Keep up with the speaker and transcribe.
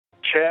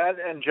Chad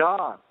and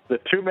John, the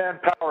two-man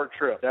power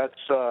trip. That's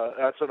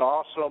an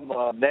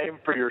awesome name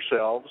for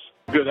yourselves.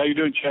 Good. How you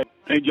doing, Chad?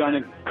 Hey,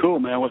 Johnny. Cool,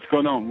 man. What's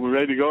going on? We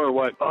ready to go or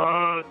what?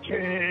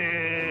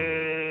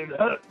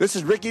 This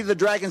is Ricky the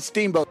Dragon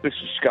Steamboat. This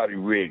is Scotty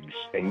Riggs,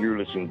 and you're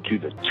listening to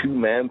the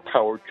two-man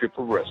power trip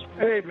of wrestling.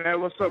 Hey,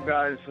 man. What's up,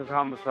 guys? This is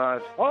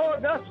Homicide. Oh,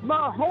 that's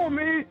my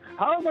homie,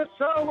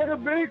 Homicide with a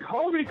big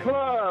homie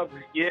club.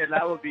 Yeah,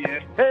 that would be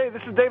it. Hey,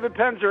 this is David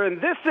Penzer, and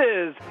this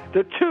is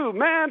the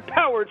two-man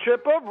power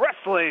trip of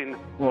wrestling.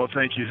 Well,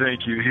 thank you.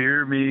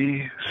 Hear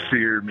me,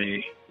 fear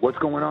me. What's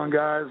going on,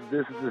 guys?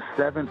 This is the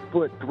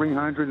 7-foot,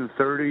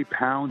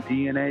 330-pound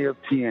DNA of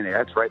TNA.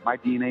 That's right, my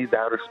DNA is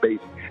outer space.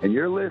 And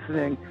you're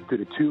listening to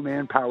the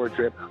two-man power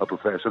trip of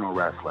professional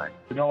wrestling.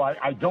 You know,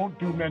 I don't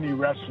do many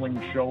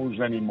wrestling shows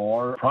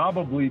anymore,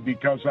 probably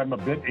because I'm a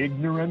bit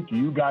ignorant.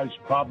 You guys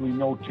probably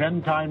know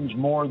 10 times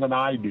more than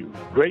I do.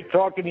 Great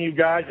talking to you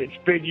guys.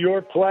 It's been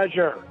your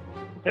pleasure.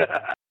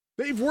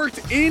 They've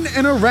worked in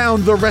and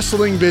around the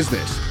wrestling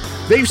business.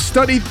 They've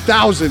studied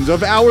thousands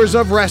of hours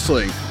of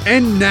wrestling,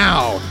 and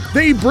now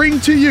they bring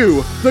to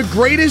you the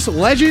greatest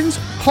legends,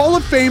 Hall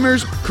of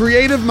Famers,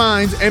 creative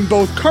minds, and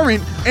both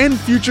current and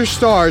future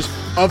stars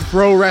of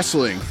pro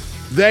wrestling.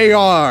 They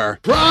are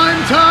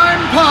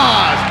Primetime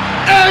Paz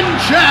and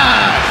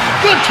Chad,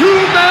 the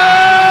two-man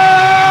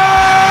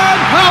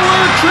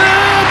power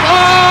trip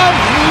of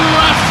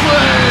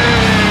wrestling.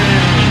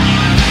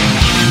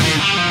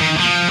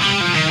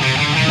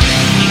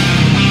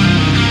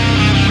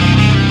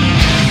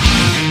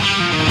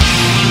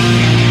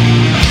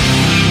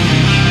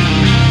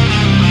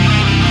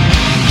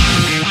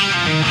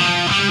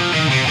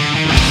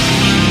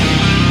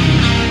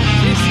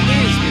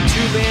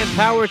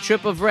 Power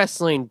Trip of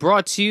Wrestling,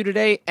 brought to you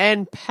today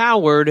and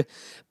powered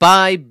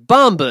by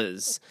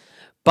Bombas.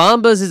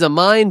 Bombas is a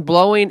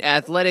mind-blowing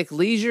athletic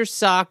leisure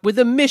sock with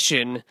a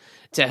mission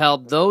to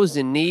help those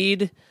in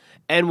need.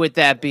 And with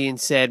that being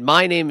said,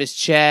 my name is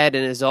Chad,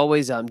 and as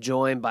always, I'm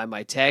joined by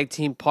my tag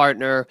team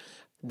partner,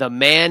 the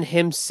man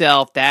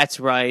himself,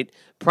 that's right,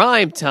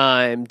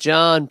 Primetime,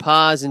 John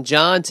Paz. And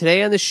John,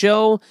 today on the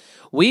show,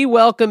 we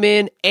welcome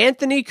in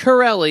Anthony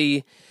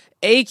Corelli,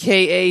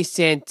 a.k.a.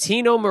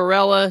 Santino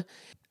Marella.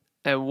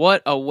 And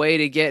what a way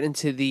to get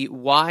into the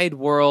wide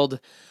world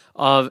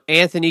of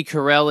Anthony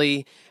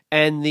Corelli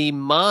and the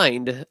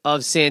mind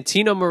of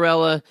Santino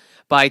Marella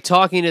by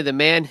talking to the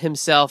man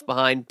himself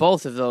behind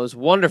both of those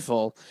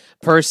wonderful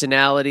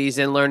personalities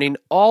and learning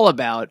all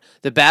about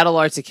the Battle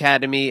Arts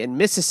Academy in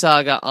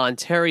Mississauga,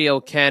 Ontario,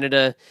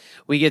 Canada.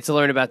 We get to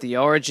learn about the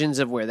origins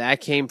of where that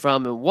came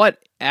from and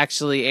what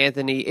actually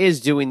Anthony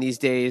is doing these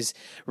days,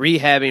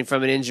 rehabbing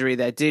from an injury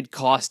that did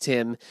cost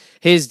him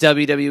his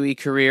WWE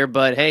career.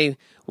 But hey,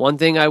 one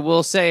thing I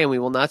will say, and we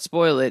will not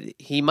spoil it,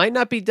 he might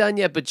not be done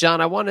yet, but John,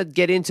 I want to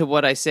get into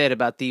what I said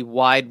about the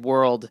wide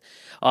world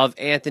of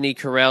Anthony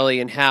Corelli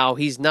and how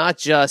he's not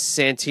just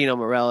Santino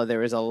Marella.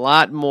 There is a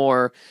lot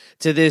more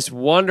to this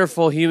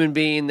wonderful human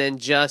being than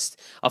just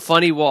a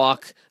funny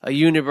walk, a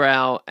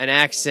unibrow, an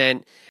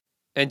accent,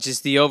 and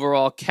just the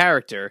overall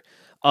character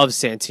of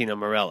Santino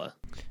Marella.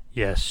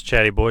 Yes,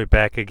 Chatty Boy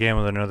back again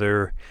with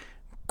another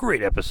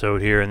great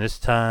episode here, and this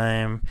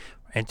time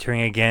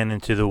entering again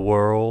into the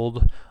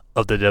world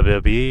of the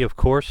WWE, of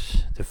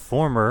course, the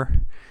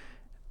former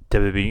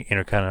WWE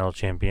Intercontinental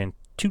Champion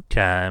 2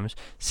 times,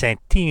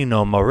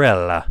 Santino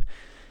Marella.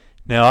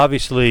 Now,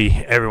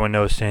 obviously, everyone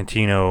knows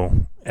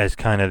Santino as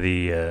kind of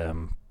the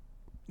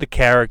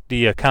character,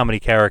 the comedy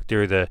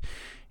character,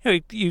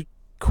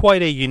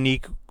 quite a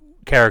unique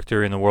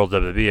character in the world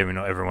of WWE. I mean,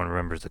 everyone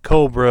remembers the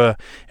Cobra,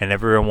 and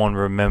everyone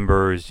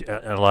remembers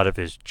a lot of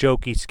his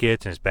jokey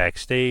skits and his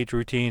backstage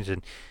routines,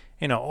 and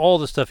all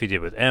the stuff he did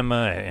with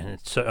Emma and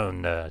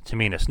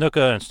Tamina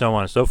Snuka and so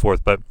on and so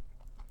forth. But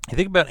you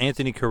think about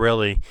Anthony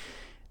Corelli,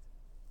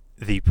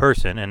 the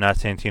person, and not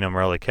Santino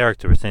Marella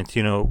character. But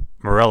Santino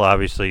Marella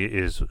obviously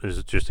is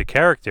just a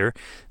character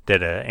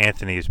that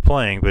Anthony is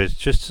playing, but it's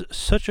just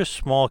such a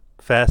small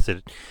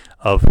facet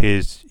of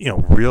his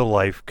real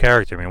life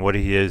character. I mean, what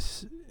he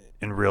is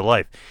in real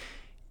life.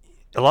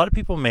 A lot of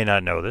people may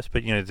not know this,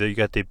 but you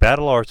got the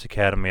Battle Arts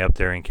Academy up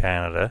there in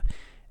Canada,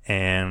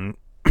 and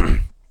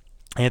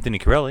Anthony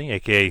Corelli,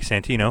 a.k.a.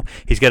 Santino,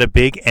 he's got a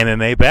big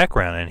MMA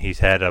background, and he's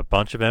had a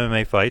bunch of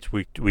MMA fights.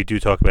 We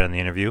do talk about in the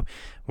interview,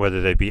 whether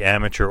they be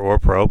amateur or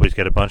pro, but he's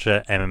got a bunch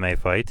of MMA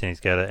fights, and he's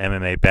got an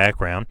MMA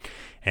background.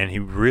 And he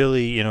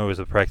really, is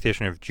a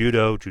practitioner of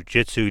judo,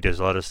 jiu-jitsu. He does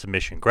a lot of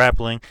submission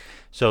grappling.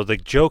 So the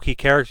jokey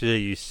characters that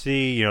you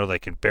see,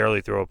 that can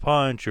barely throw a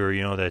punch, or,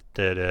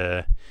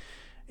 that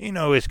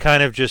is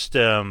kind of just,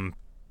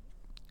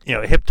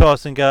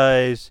 hip-tossing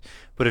guys.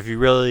 But if you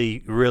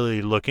really,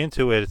 really look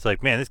into it, it's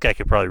like, man, this guy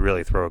could probably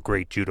really throw a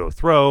great judo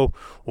throw,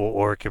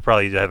 or could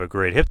probably have a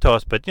great hip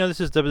toss. But, this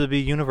is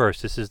WWE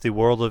Universe. This is the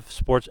world of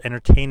sports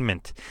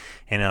entertainment.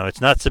 It's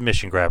not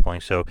submission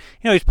grappling. So,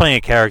 he's playing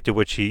a character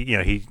which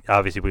he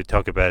obviously would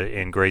talk about it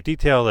in great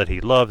detail that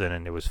he loved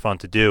and it was fun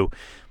to do.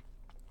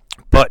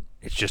 But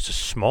it's just a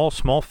small,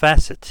 small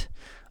facet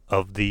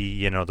of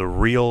the, the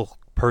real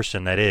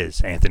person that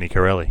is Anthony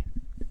Corelli.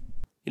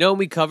 You know,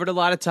 we covered a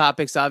lot of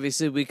topics.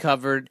 Obviously, we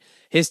covered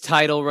his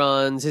title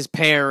runs, his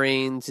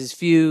pairings, his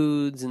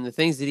feuds, and the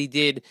things that he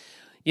did,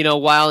 you know,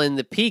 while in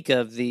the peak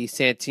of the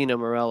Santino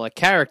Marella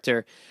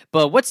character.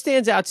 But what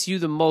stands out to you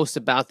the most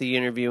about the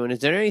interview? And is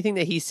there anything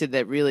that he said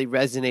that really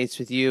resonates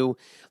with you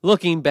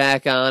looking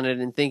back on it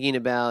and thinking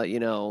about, you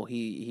know,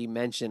 he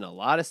mentioned a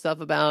lot of stuff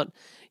about,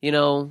 you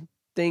know,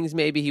 things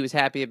maybe he was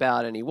happy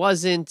about and he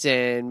wasn't,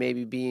 and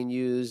maybe being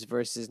used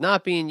versus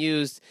not being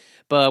used.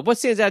 But what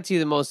stands out to you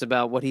the most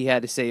about what he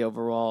had to say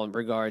overall in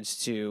regards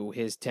to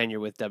his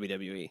tenure with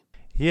WWE?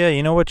 Yeah,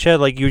 you know what,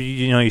 Chad? Like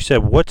you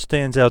said, what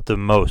stands out the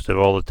most of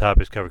all the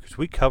topics covered? Because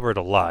we covered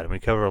a lot, and we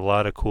covered a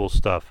lot of cool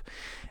stuff.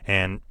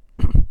 And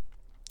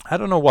I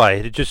don't know why.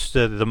 It just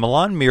the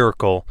Milan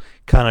Miracle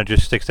kind of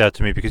just sticks out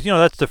to me because, you know,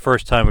 that's the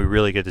first time we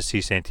really get to see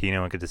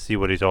Santino and get to see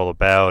what he's all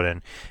about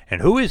and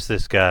who is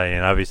this guy.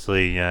 And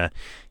obviously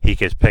he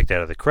gets picked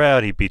out of the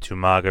crowd. He beats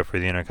Umaga for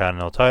the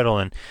Intercontinental title,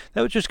 and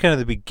that was just kind of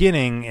the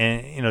beginning.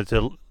 And, you know, it's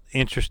an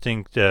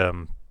interesting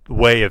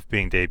way of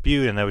being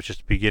debuted, and that was just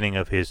the beginning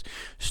of his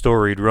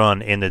storied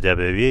run in the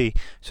WWE.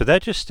 So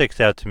that just sticks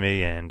out to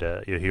me, and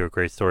you'll hear a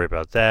great story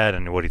about that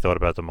and what he thought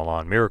about the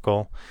Milan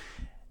Miracle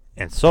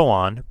and so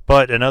on.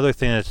 But another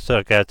thing that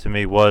stuck out to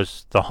me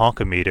was the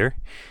Honkometer,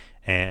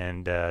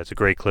 and it's a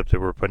great clip that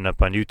we're putting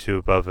up on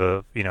YouTube of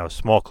a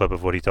small clip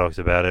of what he talks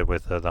about it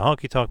with the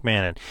Honky Tonk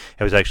Man, and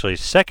it was actually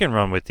his second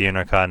run with the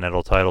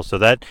Intercontinental title, so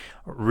that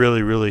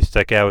really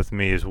stuck out with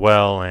me as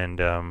well. And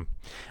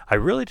I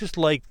really just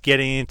like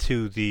getting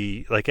into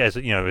the, like, as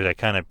you know, I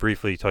kind of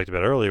briefly talked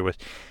about earlier, was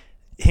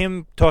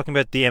him talking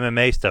about the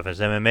MMA stuff, his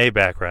MMA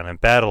background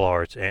and battle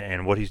arts,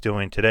 and what he's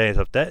doing today and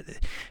stuff.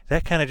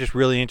 That kind of just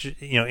really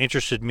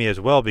interested me as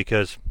well,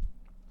 because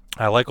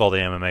I like all the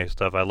MMA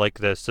stuff. I like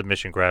the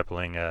submission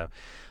grappling.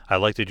 I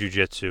like the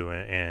jiu-jitsu,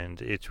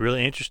 and it's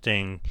really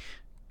interesting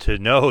to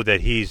know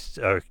that he's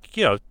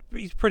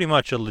he's pretty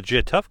much a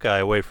legit tough guy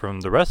away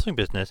from the wrestling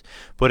business.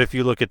 But if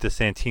you look at the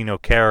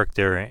Santino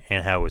character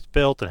and how it's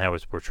built and how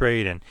it's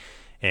portrayed and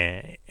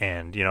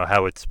you know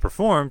how it's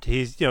performed,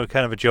 he's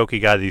kind of a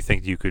jokey guy that you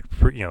think you could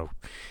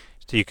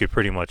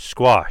pretty much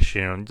squash.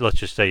 Let's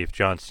just say if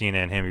John Cena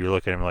and him, you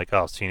look at him like,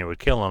 oh, Cena would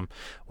kill him,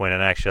 when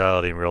in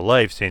actuality in real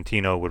life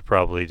Santino would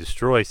probably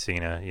destroy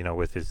Cena,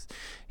 with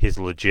his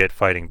legit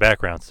fighting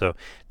background. So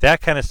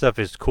that kind of stuff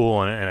is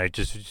cool, and I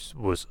just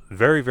was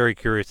very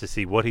curious to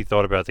see what he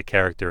thought about the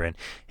character. And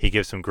he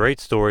gives some great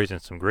stories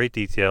and some great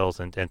details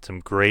and some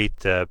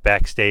great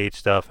backstage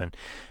stuff and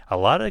a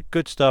lot of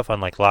good stuff on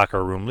like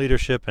locker room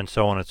leadership and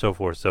so on and so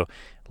forth. So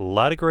a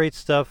lot of great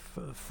stuff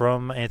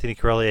from Anthony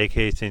Corelli,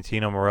 aka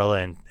Santino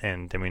Marella,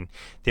 and I mean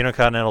the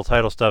Intercontinental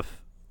title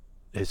stuff,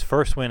 his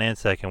first win and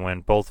second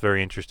win, both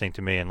very interesting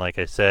to me. And like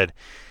I said,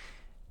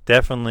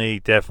 definitely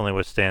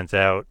what stands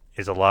out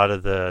is a lot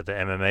of the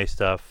MMA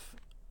stuff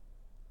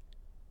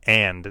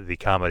and the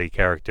comedy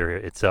character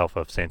itself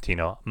of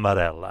Santino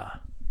Marella.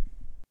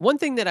 One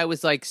thing that I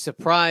was like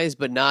surprised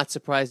but not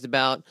surprised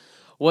about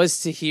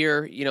was to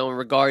hear, in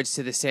regards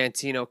to the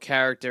Santino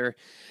character,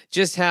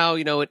 just how,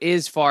 it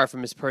is far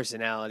from his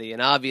personality.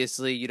 And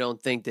obviously you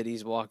don't think that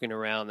he's walking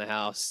around the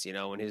house,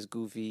 in his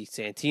goofy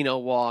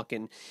Santino walk.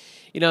 And,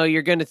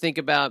 you're going to think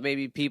about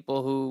maybe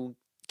people who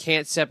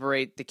can't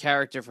separate the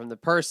character from the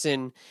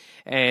person.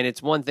 And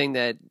it's one thing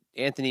that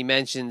Anthony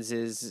mentions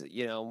is,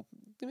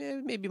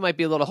 maybe it might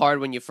be a little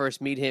hard when you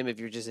first meet him if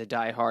you're just a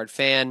diehard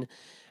fan.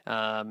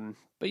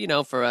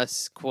 But, for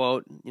us,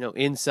 quote,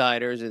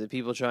 insiders or the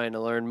people trying to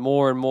learn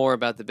more and more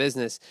about the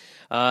business,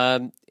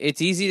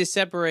 it's easy to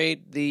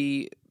separate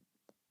the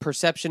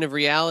perception of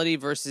reality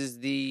versus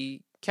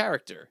the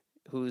character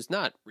who's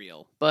not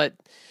real. But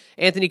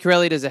Anthony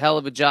Corelli does a hell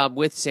of a job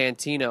with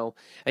Santino,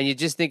 and you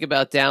just think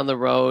about down the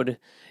road,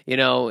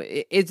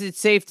 it's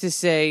safe to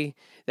say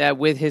that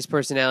with his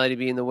personality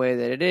being the way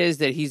that it is,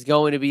 that he's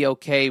going to be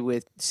okay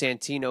with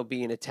Santino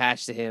being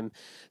attached to him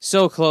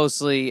so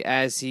closely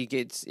as he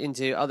gets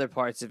into other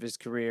parts of his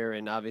career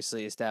and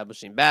obviously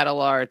establishing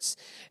battle arts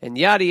and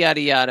yada,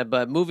 yada, yada.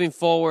 But moving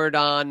forward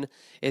on,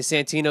 is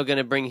Santino going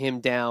to bring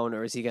him down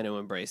or is he going to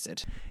embrace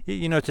it?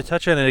 To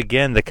touch on it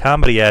again, the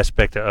comedy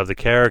aspect of the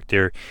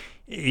character,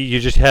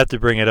 you just have to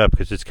bring it up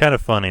because it's kind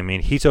of funny. I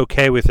mean, he's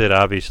okay with it,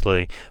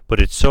 obviously,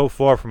 but it's so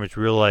far from his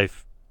real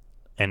life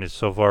and it's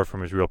so far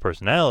from his real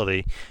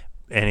personality.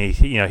 And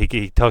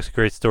he talks a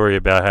great story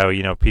about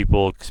how,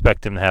 people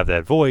expect him to have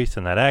that voice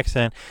and that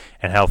accent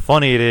and how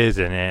funny it is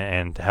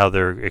and how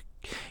they're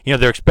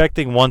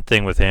expecting one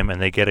thing with him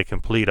and they get a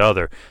complete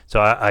other. So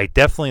I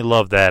definitely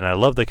love that. And I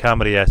love the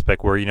comedy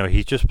aspect where,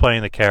 he's just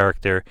playing the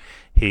character.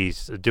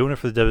 He's doing it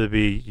for the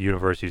WWE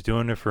universe. He's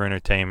doing it for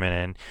entertainment,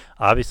 and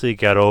obviously he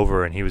got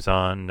over, and he was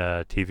on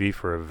TV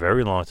for a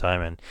very long time.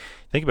 And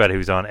think about it, he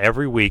was on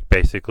every week,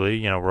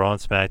 basically. Raw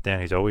and SmackDown.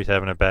 He's always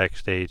having a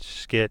backstage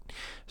skit.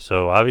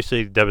 So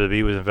obviously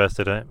WWE was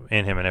invested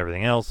in him and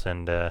everything else.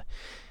 And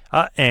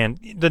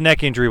the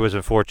neck injury was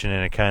unfortunate,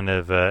 and it kind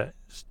of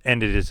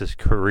ended his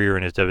career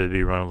and his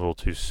WWE run a little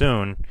too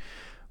soon.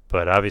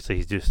 But obviously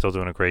he's still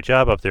doing a great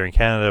job up there in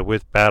Canada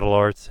with Battle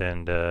Arts,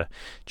 and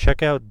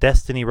check out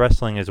Destiny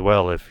Wrestling as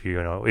well if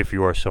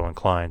you are so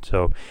inclined.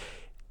 So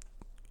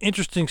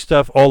interesting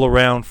stuff all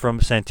around from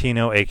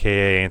Santino,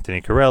 aka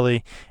Anthony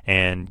Corelli,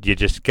 and you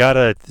just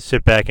gotta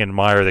sit back and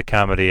admire the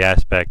comedy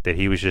aspect that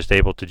he was just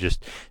able to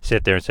just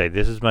sit there and say,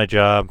 "This is my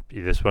job.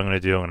 This is what I'm gonna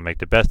do. I'm gonna make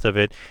the best of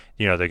it.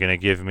 They're gonna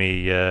give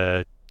me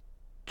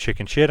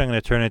chicken shit. I'm gonna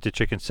turn it into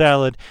chicken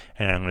salad,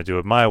 and I'm gonna do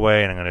it my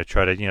way, and I'm gonna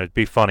try to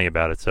be funny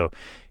about it." So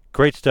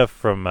great stuff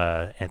from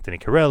Anthony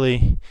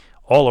Corelli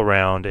all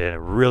around, and a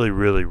really,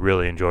 really,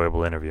 really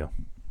enjoyable interview.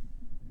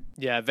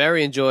 Yeah,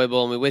 very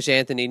enjoyable, and we wish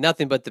Anthony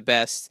nothing but the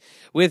best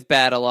with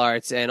Battle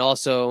Arts, and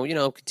also,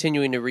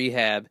 continuing to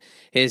rehab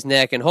his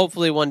neck, and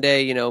hopefully one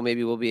day,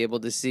 maybe we'll be able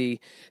to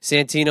see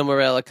Santino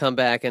Marella come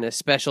back in a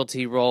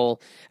specialty role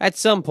at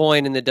some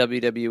point in the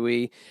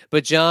WWE.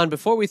 But John,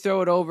 before we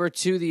throw it over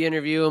to the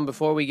interview, and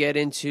before we get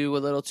into a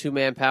little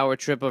two-man power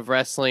trip of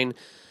wrestling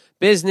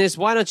business,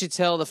 why don't you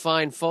tell the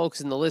fine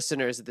folks and the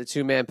listeners at the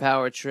two-man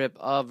power trip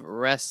of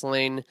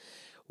wrestling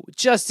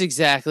just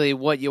exactly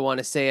what you want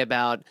to say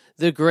about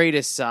the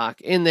greatest sock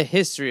in the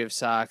history of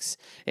socks,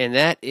 and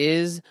that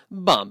is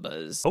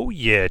Bombas. Oh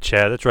yeah,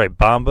 Chad, that's right.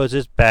 Bombas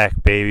is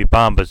back, baby.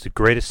 Bombas, the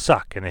greatest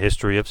sock in the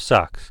history of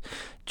socks.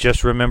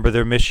 Just remember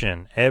their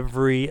mission.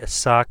 Every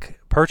sock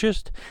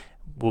purchased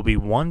will be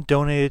one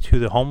donated to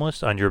the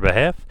homeless on your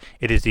behalf.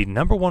 It is the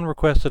 #1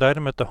 requested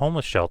item at the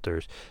homeless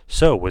shelters.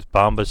 So with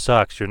Bombas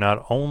socks, you're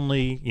not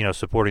only,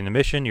 supporting the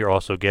mission, you're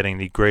also getting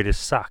the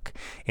greatest sock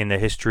in the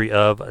history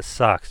of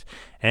socks.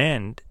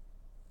 And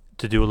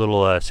to do a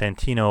little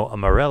Santino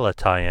Marella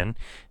tie-in,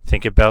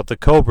 think about the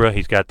Cobra.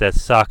 He's got that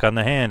sock on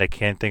the hand. I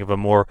can't think of a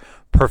more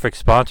perfect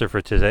sponsor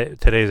for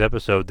today's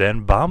episode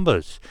than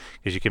Bombas,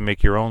 because you can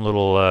make your own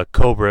little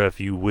Cobra, if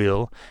you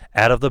will,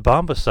 out of the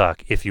Bombas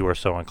sock if you are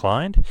so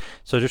inclined.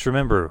 So just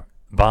remember,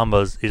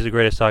 Bombas is the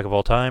greatest sock of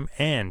all time,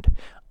 and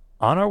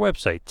on our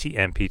website,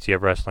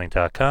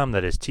 tmptofwrestling.com,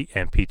 that is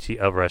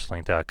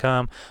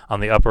tmptofwrestling.com, on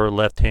the upper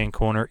left-hand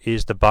corner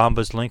is the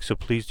Bombas link, so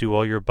please do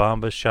all your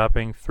Bombas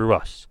shopping through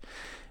us.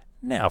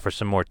 Now for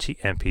some more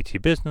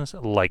TMPT business,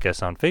 like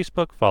us on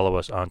Facebook, follow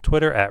us on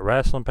Twitter at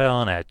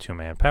WrestlingPal and at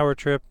 2Man Power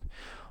Trip.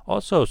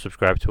 Also,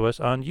 subscribe to us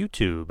on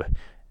YouTube.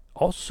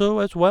 Also,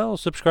 as well,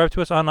 subscribe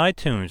to us on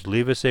iTunes.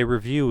 Leave us a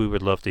review. We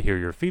would love to hear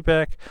your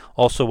feedback.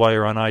 Also, while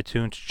you're on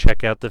iTunes,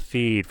 check out the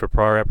feed for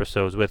prior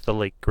episodes with the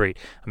late, great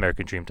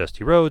American Dream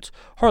Dusty Rhodes,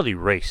 Harley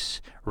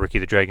Race, Ricky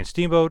the Dragon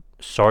Steamboat,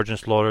 Sergeant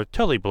Slaughter,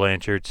 Tully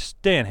Blanchard,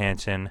 Stan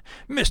Hansen,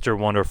 Mr.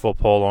 Wonderful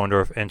Paul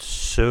Orndorff, and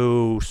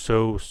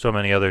so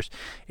many others.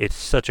 It's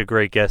such a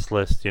great guest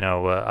list.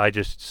 I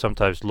just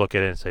sometimes look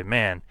at it and say,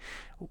 man,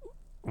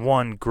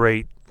 one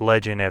great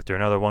legend after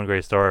another, one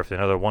great star after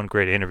another, one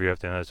great interview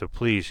after another. So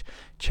please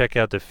check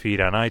out the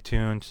feed on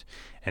iTunes.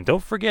 And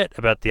don't forget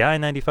about the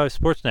I-95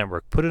 Sports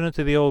Network. Put it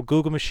into the old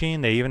Google machine.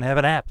 They even have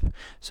an app.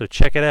 So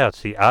check it out.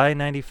 It's the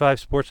I-95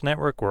 Sports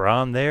Network. We're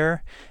on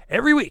there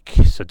every week.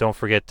 So don't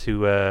forget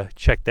to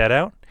check that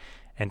out.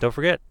 And don't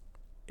forget,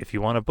 if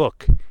you want to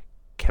book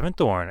Kevin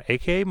Thorne,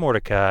 a.k.a.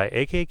 Mordecai,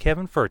 a.k.a.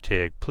 Kevin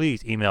Fertig,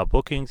 please email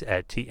bookings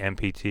at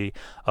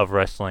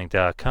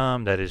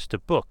tmptofwrestling.com. That is to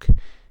book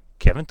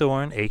Kevin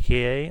Thorne,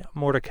 a.k.a.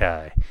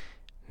 Mordecai.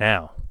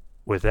 Now,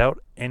 without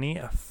any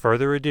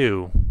further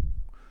ado,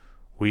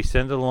 we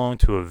send it along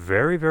to a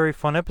very, very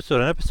fun episode.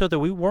 An episode that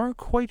we weren't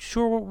quite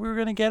sure what we were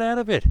going to get out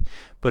of it.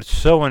 But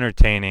so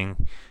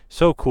entertaining,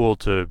 so cool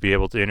to be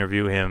able to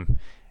interview him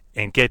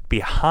and get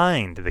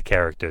behind the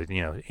character.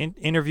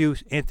 Interview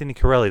Anthony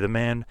Corelli, the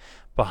man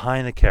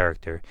behind the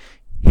character.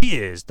 He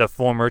is the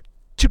former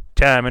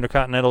two-time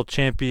Intercontinental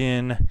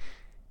Champion.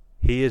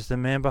 He is the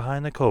man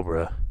behind the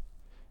Cobra.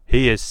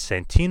 He is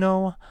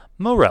Santino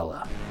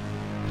Marella.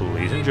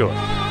 Please enjoy.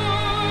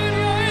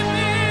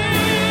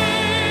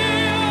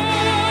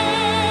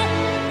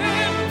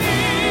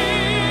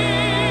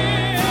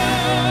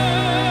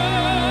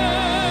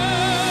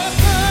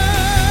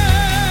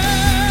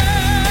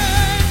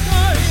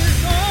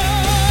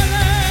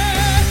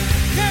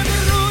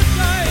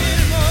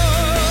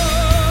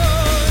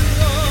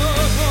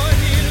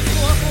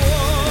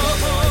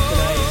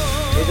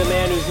 Is a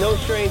man who's no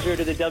stranger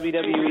to the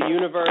WWE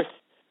Universe.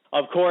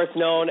 Of course,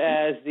 known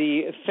as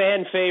the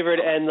fan favorite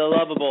and the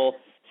lovable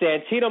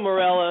Santino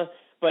Marella.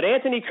 But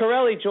Anthony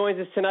Corelli joins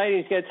us tonight,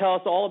 and he's going to tell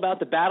us all about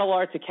the Battle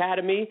Arts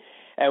Academy.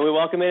 And we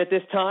welcome in at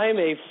this time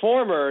a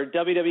former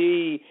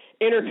WWE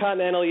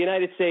Intercontinental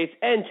United States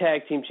and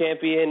Tag Team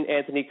Champion,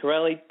 Anthony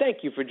Corelli.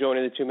 Thank you for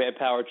joining the two-man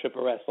power trip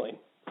of wrestling.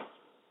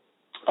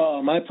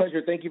 Oh, my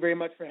pleasure. Thank you very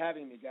much for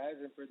having me, guys,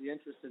 and for the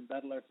interest in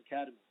Battle Arts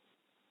Academy.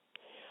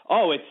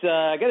 Oh, it's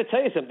I got to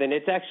tell you something.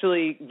 It's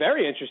actually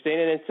very interesting,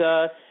 and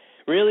it's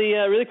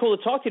really cool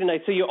to talk to you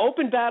tonight. So you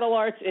opened Battle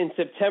Arts in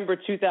September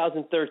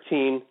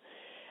 2013,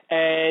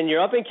 and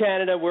you're up in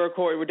Canada.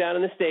 We're down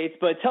in the States.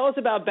 But tell us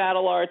about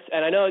Battle Arts.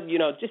 And I know,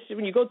 just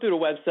when you go through the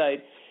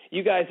website,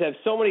 you guys have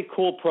so many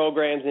cool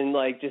programs, and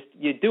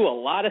you do a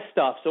lot of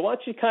stuff. So why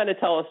don't you kind of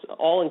tell us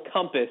all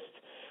encompassed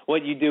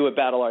what you do at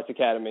Battle Arts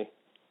Academy?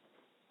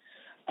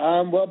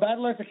 Well,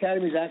 Battle Arts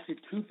Academy is actually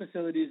two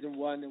facilities in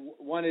one.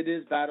 One, it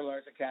is Battle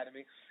Arts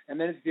Academy, and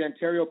then it's the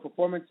Ontario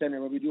Performance Center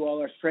where we do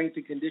all our strength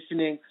and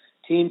conditioning,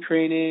 team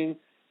training,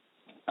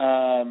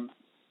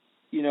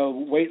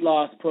 weight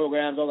loss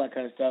programs, all that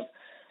kind of stuff.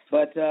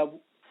 But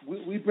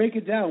we break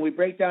it down. We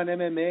break down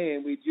MMA,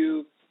 and we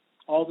do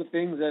all the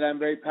things that I'm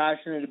very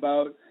passionate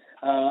about,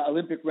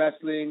 Olympic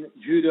wrestling,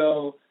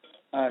 judo,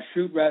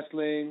 shoot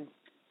wrestling,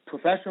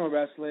 professional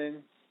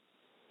wrestling.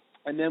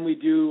 And then we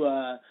do,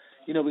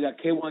 we got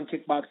K1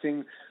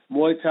 kickboxing,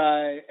 Muay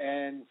Thai,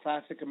 and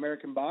classic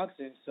American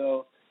boxing.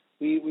 So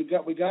we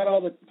got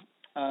all the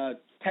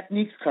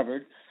techniques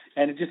covered,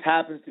 and it just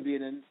happens to be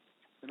an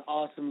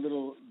awesome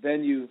little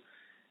venue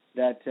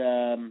that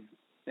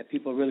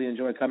people really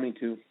enjoy coming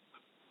to.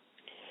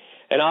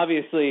 And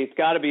obviously, it's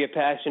got to be a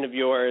passion of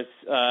yours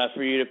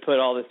for you to put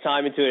all this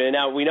time into it. And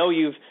now we know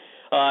you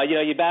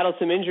battled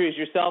some injuries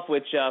yourself,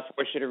 which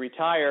forced you to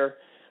retire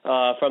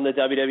from the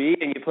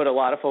WWE, and you put a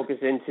lot of focus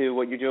into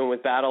what you're doing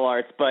with Battle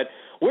Arts. But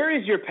where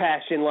is your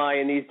passion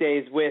lying these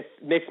days with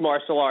mixed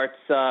martial arts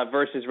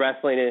versus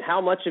wrestling, and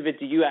how much of it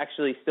do you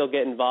actually still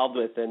get involved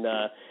with and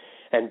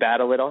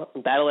battle it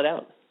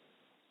out?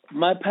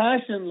 My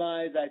passion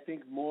lies, I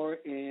think, more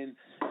in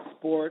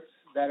sports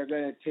that are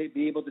going to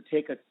be able to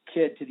take a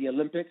kid to the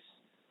Olympics.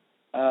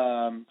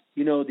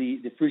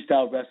 The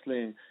freestyle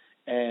wrestling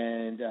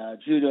and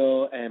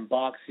judo and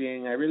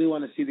boxing. I really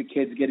want to see the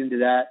kids get into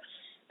that.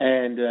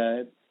 And,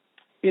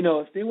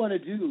 if they want to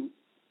do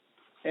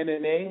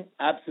MMA,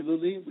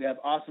 absolutely. We have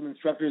awesome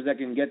instructors that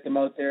can get them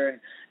out there and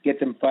get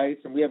them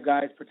fights. And we have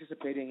guys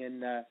participating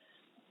in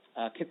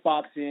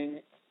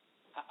kickboxing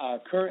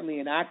currently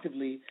and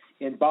actively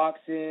in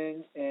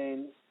boxing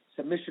and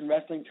submission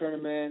wrestling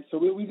tournaments. So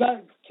we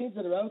got kids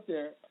that are out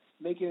there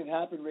making it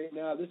happen right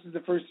now. This is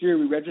the first year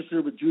we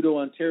registered with Judo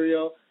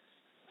Ontario,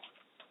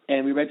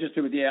 and we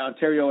registered with the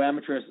Ontario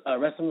Amateur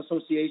Wrestling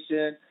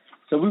Association.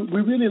 So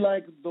we really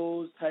like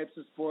those types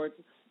of sports.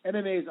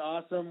 MMA is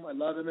awesome. I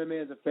love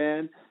MMA as a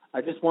fan.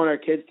 I just want our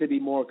kids to be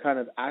more kind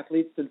of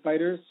athletes than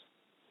fighters.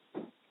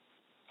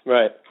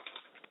 Right.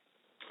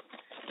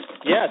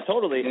 Yeah,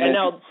 totally. And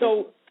now,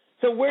 so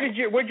where'd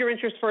your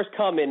interest first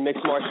come in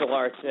mixed martial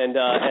arts and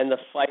the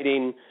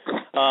fighting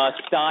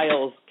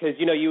styles? Because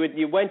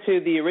you went to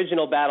the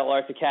original Battle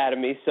Arts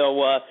Academy.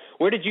 So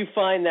where did you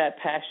find that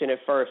passion at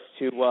first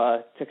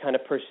to kind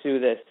of pursue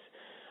this?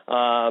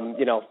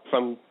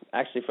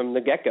 From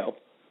the get-go.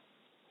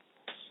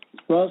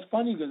 Well, it's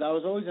funny because I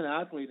was always an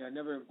athlete. I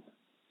never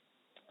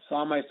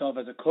saw myself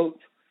as a coach.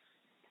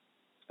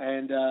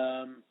 And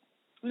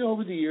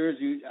over the years,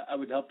 I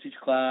would help teach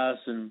class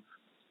and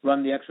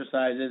run the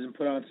exercises and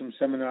put on some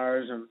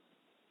seminars and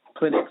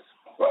clinics.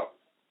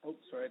 Oh,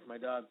 sorry, it's my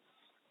dog.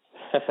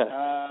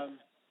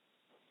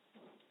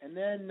 And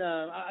then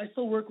I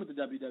still work with the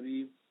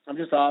WWE. I'm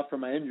just off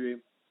from my injury.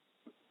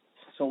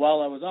 So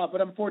while I was off,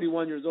 but I'm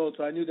 41 years old,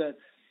 so I knew that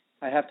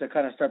I have to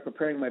kind of start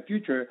preparing my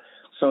future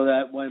so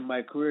that when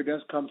my career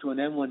does come to an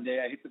end one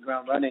day, I hit the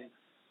ground running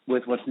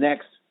with what's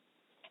next.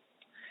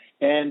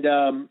 And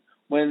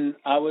when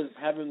I was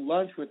having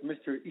lunch with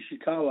Mr.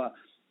 Ishikawa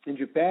in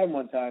Japan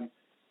one time,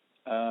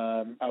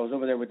 I was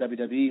over there with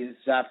WWE.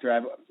 It's after I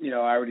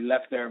already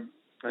left there.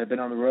 I've been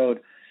on the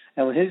road.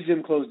 And when his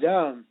gym closed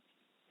down,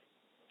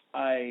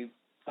 I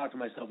thought to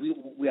myself,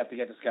 we have to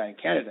get this guy in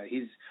Canada.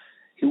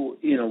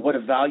 What a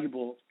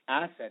valuable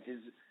asset. His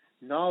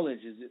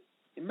knowledge is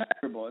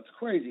immeasurable. It's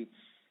crazy.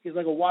 He's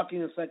like a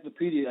walking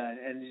encyclopedia,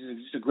 and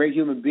he's just a great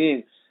human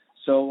being.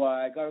 So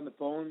I got on the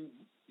phone,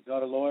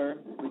 got a lawyer,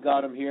 we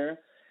got him here,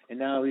 and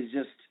now he's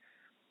just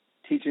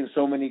teaching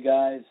so many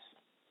guys,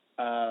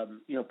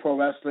 pro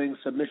wrestling,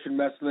 submission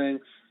wrestling.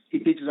 He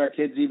teaches our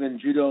kids even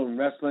judo and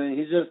wrestling.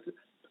 He's just a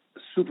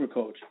super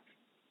coach.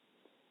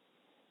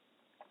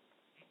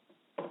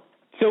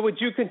 So would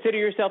you consider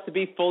yourself to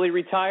be fully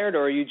retired,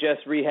 or are you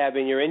just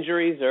rehabbing your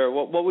injuries, or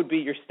what would be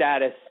your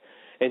status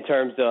in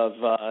terms of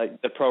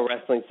the pro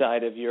wrestling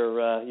side of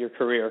your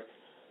career?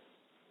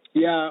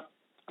 Yeah,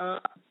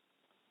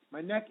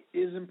 my neck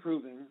is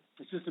improving.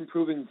 It's just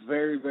improving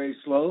very, very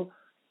slow,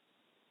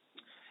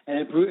 and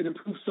it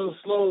improves so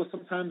slow.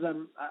 Sometimes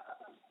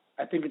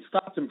I think it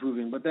stops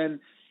improving, but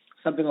then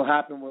something will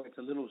happen where it's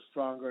a little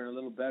stronger and a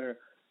little better.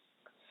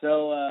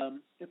 So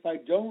if I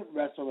don't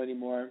wrestle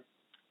anymore,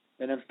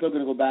 then I'm still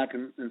going to go back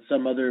in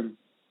some other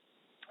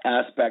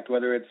aspect,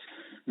 whether it's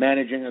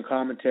managing a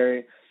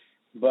commentary.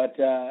 But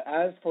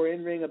as for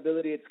in-ring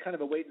ability, it's kind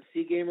of a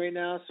wait-and-see game right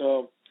now.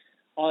 So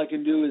all I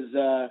can do is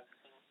I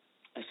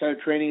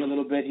started training a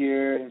little bit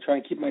here and try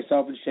and keep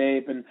myself in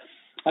shape. And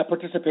I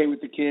participate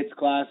with the kids'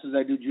 classes.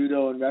 I do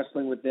judo and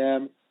wrestling with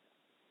them.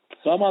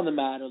 So I'm on the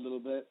mat a little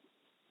bit.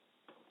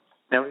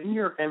 Now, in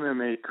your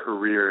MMA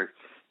career,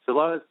 so a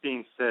lot of this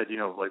being said,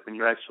 like when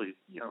you actually,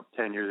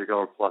 10 years ago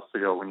or plus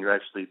ago, when you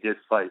actually did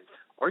fight,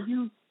 are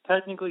you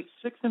technically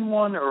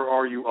 6-1 or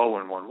are you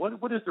 0-1?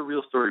 What is the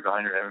real story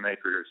behind your MMA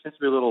career? Seems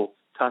to be a little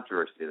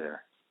controversy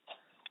there.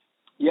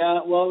 Yeah,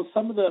 well,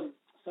 some of the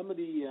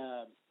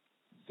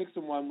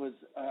 6-1 was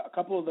a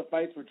couple of the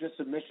fights were just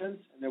submissions,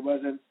 and there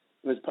wasn't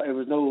It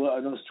was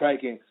no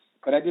striking.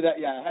 But I did that.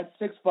 Yeah, I had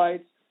 6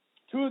 fights.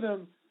 2 of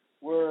them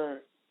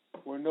were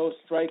no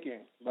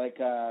striking, like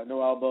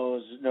no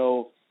elbows,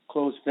 no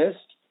closed fist.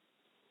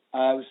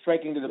 I was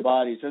striking to the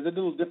body. So it's a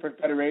little different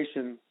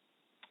federation,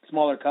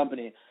 smaller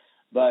company.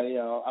 But, you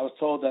know, I was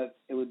told that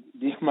it would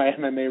be my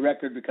MMA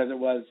record because it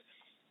was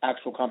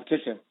actual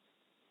competition.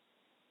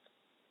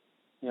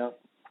 You know?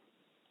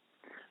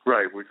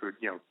 Right, which would,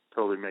 you know,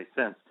 totally make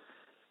sense.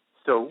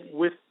 So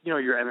with, you know,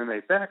 your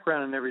MMA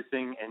background and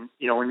everything, and,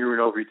 you know, when you were in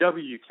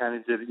OVW, you kind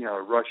of did, you know,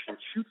 a rush and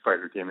shoot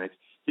fighter gimmick.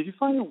 Did you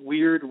find it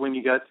weird when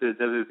you got to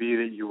WWE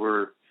that you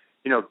were,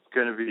 you know,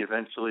 going to be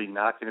eventually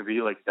not going to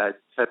be like that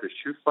type of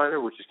shoot fighter,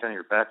 which is kind of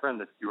your background,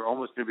 that you were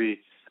almost going to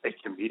be a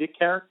comedic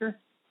character?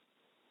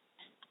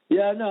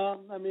 Yeah,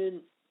 no, I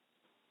mean,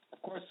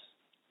 of course,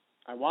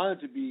 I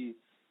wanted to be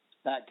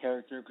that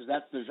character because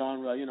that's the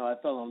genre, you know, I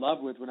fell in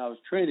love with when I was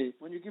training.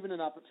 When you're given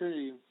an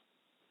opportunity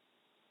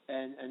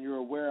and you're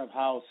aware of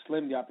how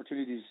slim the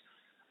opportunities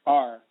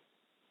are,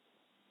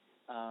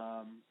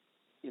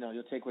 you know,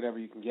 you'll take whatever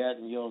you can get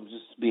and you'll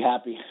just be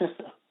happy.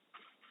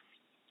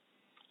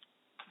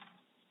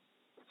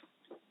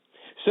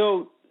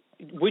 So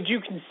would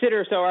you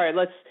consider, all right,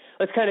 let's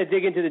kind of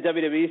dig into the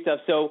WWE stuff.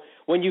 So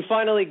when you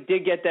finally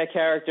did get that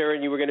character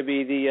and you were going to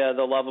be the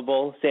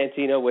lovable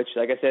Santino, which,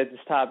 like I said at the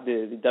top,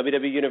 the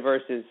WWE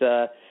Universe is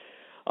a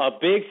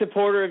big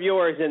supporter of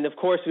yours. And, of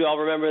course, we all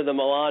remember the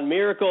Milan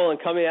Miracle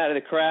and coming out of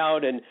the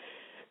crowd and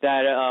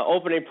that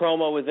opening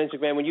promo with Vince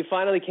McMahon. When you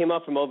finally came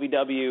up from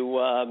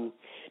OVW,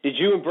 did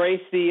you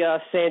embrace the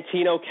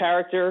Santino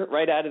character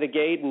right out of the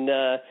gate? And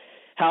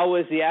how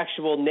was the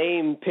actual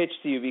name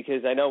pitched to you?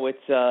 Because I know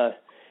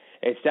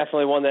it's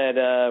definitely one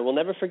that we'll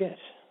never forget.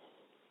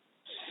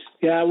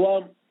 Yeah,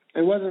 well,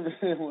 it wasn't.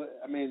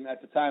 I mean,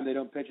 at the time they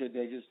don't pitch it;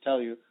 they just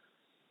tell you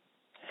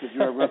because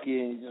you're a rookie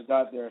and you just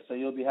got there. So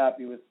you'll be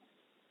happy with,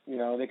 you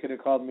know, they could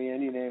have called me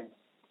any name,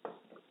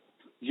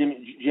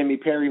 Jimmy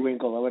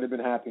Periwinkle. I would have been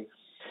happy.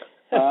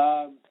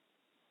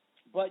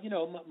 But you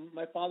know,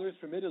 my father's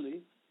from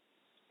Italy,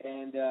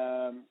 and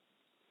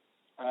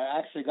I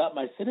actually got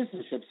my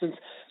citizenship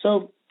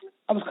so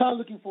I was kind of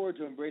looking forward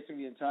to embracing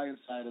the Italian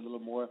side a little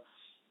more,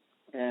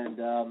 and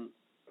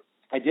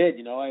I did.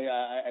 You know,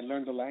 I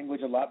learned the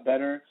language a lot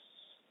better.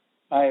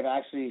 I have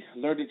actually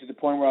learned it to the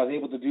point where I was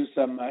able to do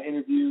some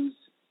interviews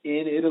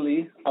in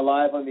Italy,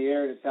 live on the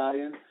air in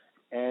Italian,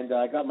 and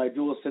I got my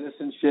dual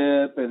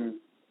citizenship, and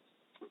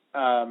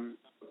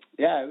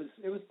yeah,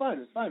 it was fun. It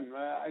was fun.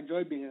 I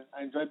enjoyed being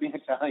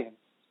Italian.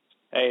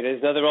 Hey,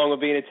 there's nothing wrong with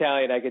being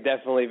Italian. I could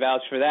definitely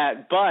vouch for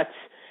that. But,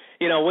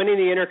 you know, winning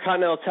the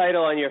Intercontinental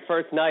title on your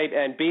first night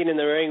and being in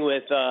the ring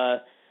with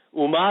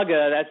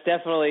Umaga, that's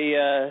definitely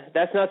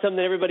that's not something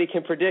everybody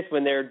can predict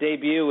when their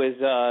debut is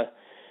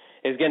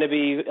going to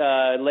be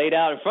laid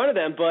out in front of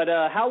them. But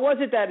how was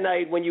it that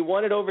night when you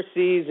won it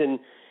overseas and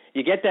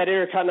you get that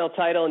Intercontinental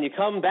title and you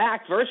come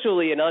back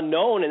virtually an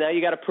unknown and now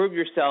you got to prove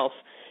yourself,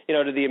 you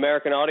know, to the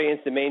American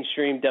audience, the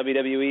mainstream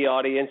WWE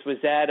audience? Was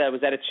that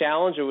a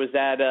challenge, or was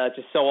that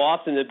just so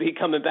awesome to be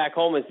coming back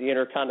home as the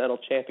Intercontinental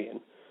Champion?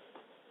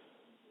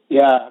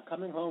 Yeah,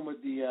 coming home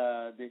with the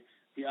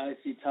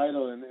IC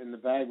title in the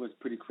bag was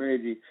pretty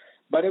crazy.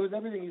 But it was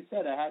everything you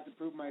said. I had to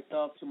prove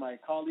myself to my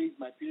colleagues,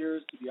 my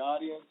peers, to the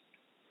audience.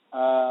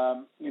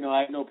 You know,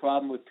 I had no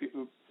problem with,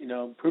 you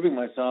know, proving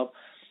myself.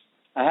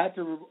 I had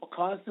to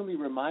constantly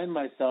remind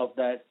myself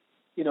that,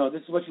 you know,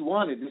 this is what you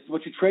wanted. This is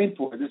what you trained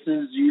for. This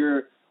is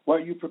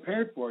what you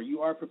prepared for.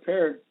 You are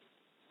prepared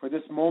for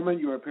this moment.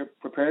 You are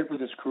prepared for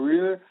this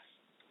career.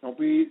 Don't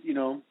be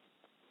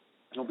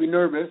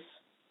nervous.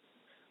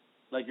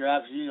 Like you're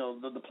actually, you know,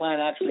 the plan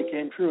actually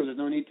came true. There's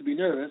no need to be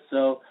nervous.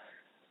 So,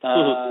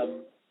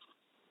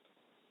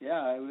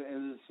 yeah,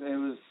 it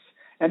was,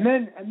 and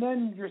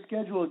then your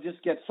schedule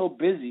just gets so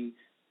busy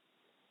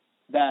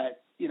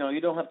that, you know,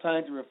 you don't have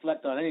time to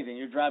reflect on anything.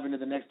 You're driving to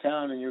the next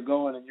town and you're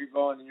going and you're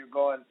going and you're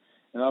going,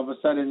 and all of a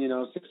sudden, you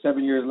know,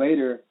 6-7 years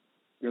later,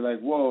 you're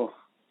like, whoa,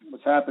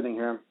 what's happening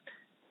here?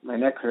 My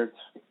neck hurts.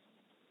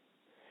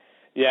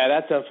 Yeah,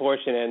 that's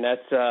unfortunate, and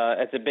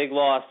that's a big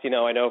loss. You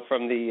know, I know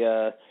from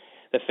the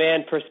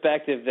fan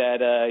perspective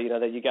that you know,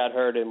 that you got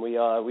hurt, and we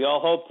all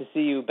hope to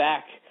see you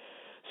back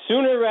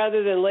sooner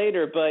rather than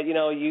later. But you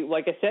know, you,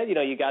 like I said, you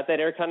know, you got that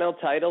Intercontinental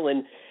title,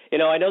 and you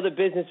know, I know the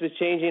business was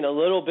changing a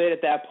little bit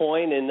at that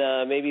point,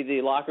 and maybe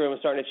the locker room was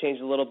starting to change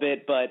a little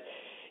bit, but.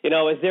 You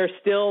know, is there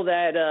still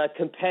that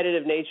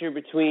competitive nature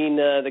between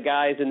the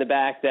guys in the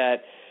back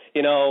that,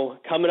 you know,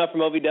 coming up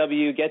from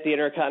OVW, get the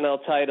Intercontinental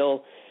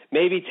title,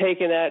 maybe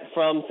taking that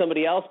from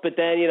somebody else, but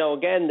then, you know,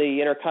 again, the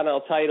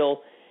Intercontinental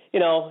title, you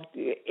know,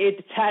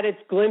 it's had its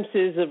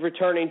glimpses of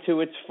returning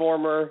to its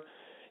former,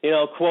 you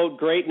know, quote,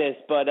 greatness,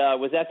 but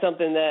was that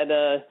something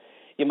that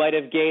you might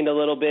have gained a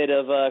little bit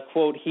of,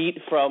 quote, heat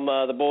from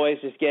the boys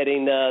just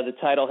getting the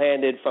title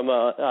handed from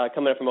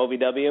coming up from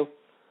OVW?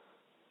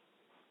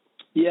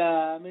 Yeah,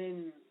 I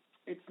mean,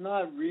 it's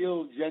not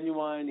real,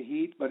 genuine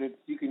heat, but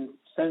you can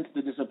sense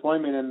the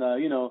disappointment and the,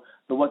 you know,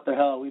 the what the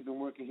hell, we've been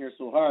working here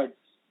so hard.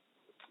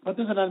 but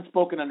there's an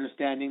unspoken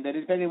understanding that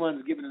if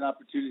anyone's given an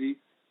opportunity,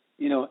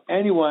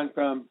 anyone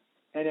from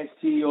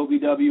NXT,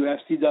 OVW,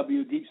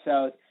 FCW, Deep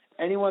South,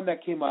 anyone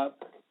that came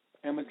up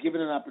and was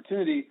given an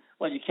opportunity,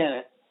 well, you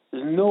can't.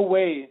 There's no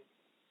way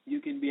you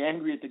can be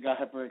angry at the guy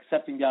for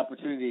accepting the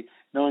opportunity,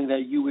 knowing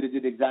that you would have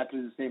did exactly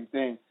the same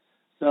thing.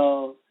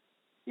 So,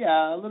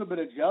 yeah, a little bit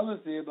of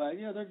jealousy, but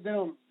they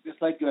don't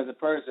dislike you as a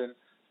person.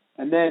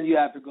 And then you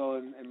have to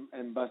go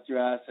and bust your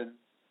ass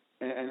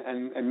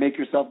and make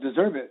yourself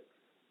deserve it.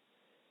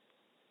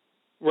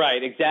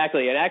 Right,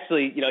 exactly. And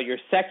actually, your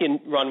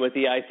second run with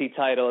the IC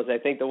title is, I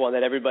think, the one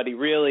that everybody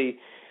really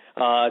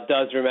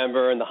does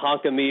remember, and the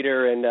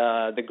Honkameter and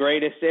the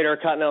greatest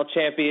Intercontinental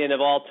Champion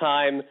of all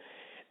time.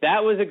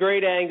 That was a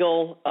great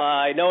angle.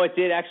 I know it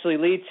did actually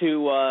lead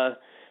to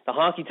the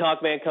Honky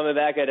Tonk Man coming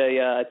back at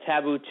a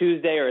Taboo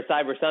Tuesday or a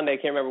Cyber Sunday. I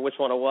can't remember which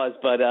one it was.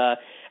 But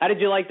how did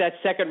you like that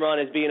second run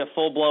as being a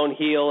full-blown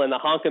heel and the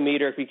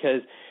Honkameter?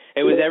 Because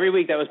it was every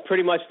week. That was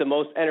pretty much the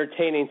most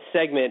entertaining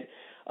segment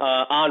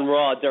on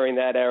Raw during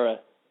that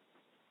era.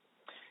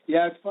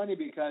 Yeah, it's funny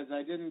because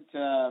I didn't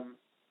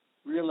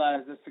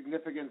realize the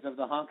significance of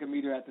the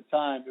Honkameter at the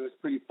time. It was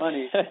pretty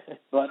funny.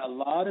 But a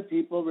lot of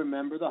people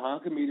remember the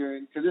Honkameter.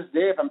 And to this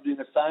day, if I'm doing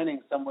a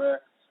signing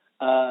somewhere,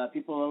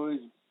 people always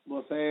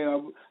will say,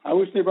 I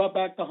wish they brought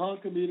back the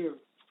Honkameter.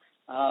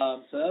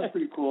 So that was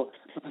pretty cool.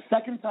 But the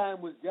second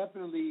time was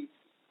definitely,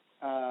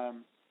 the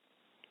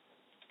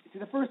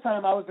first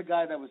time I was the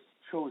guy that was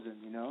chosen,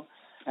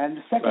 And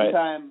the second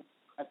time,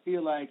 I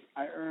feel like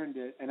I earned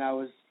it, and I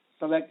was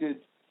selected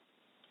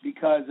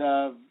because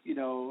of,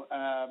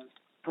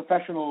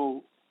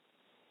 professional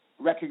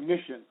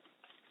recognition.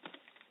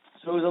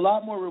 So it was a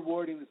lot more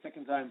rewarding the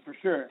second time, for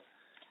sure.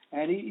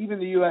 And even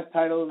the U.S.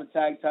 title and the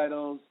tag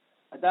titles,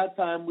 at that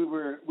time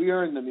we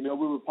earned them.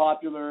 We were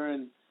popular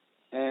and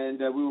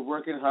we were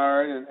working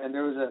hard, and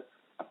there was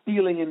a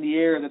feeling in the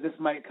air that this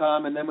might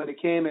come. And then when it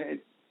came,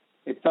 it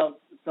felt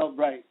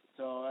right.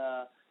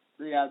 So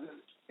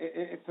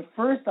if the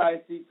first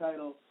IC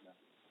title,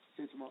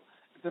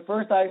 if the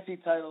first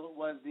IC title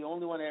was the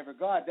only one I ever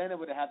got, then it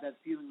would have had that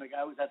feeling like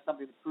I always had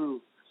something to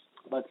prove.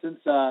 But since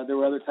there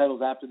were other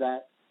titles after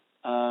that,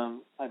 I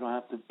don't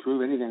have to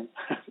prove anything.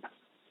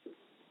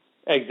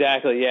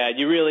 Exactly. Yeah,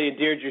 you really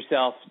endeared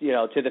yourself,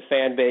 to the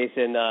fan base,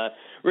 and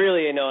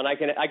really, and I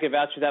can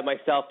vouch for that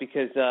myself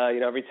because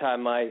every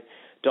time my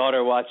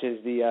daughter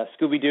watches the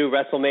Scooby-Doo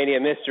WrestleMania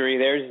Mystery,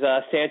 there's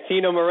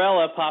Santino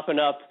Marella popping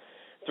up,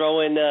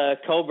 throwing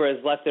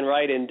cobras left and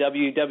right in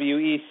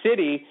WWE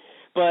City.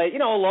 But,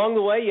 along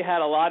the way, you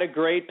had a lot of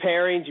great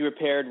pairings. You were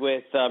paired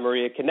with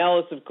Maria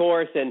Kanellis, of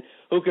course, and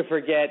who could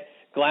forget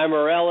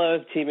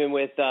Glamorella teaming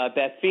with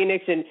Beth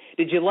Phoenix. And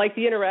did you like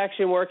the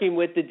interaction working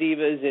with the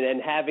Divas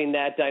and having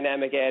that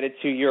dynamic added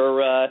to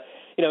your,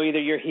 either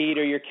your heat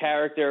or your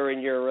character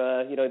and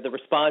your, the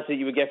response that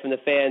you would get from the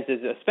fans,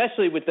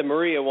 especially with the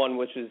Maria one,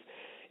 which was,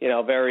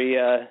 very,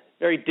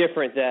 very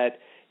different that,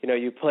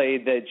 you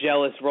played the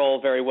jealous role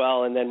very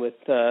well. And then with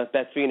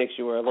Beth Phoenix,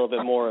 you were a little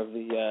bit more of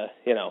the,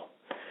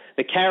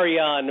 the carry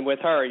on with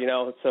her,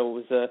 so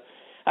it was,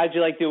 how'd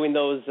you like doing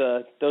those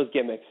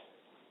gimmicks?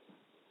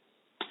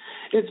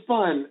 It's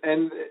fun,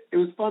 and it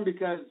was fun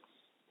because,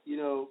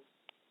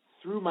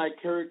 through my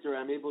character,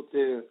 I'm able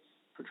to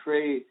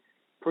portray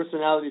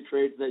personality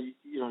traits that,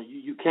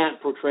 you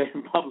can't portray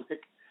in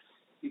public.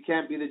 You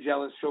can't be the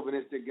jealous,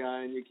 chauvinistic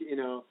guy, and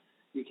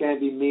you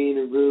can't be mean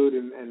and rude,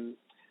 and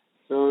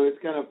so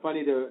it's kind of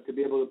funny to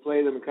be able to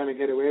play them and kind of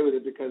get away with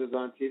it because it's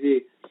on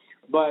TV.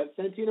 But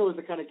Santino was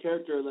the kind of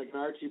character, like an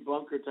Archie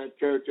Bunker type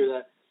character,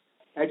 that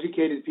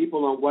educated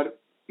people on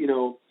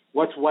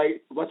what's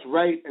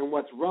right and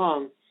what's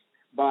wrong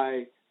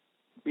by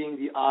being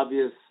the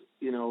obvious,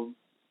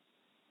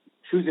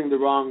 choosing the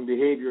wrong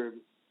behavior.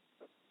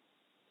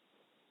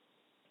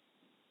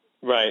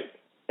 Right.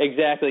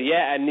 Exactly.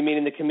 Yeah. And I mean,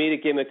 in the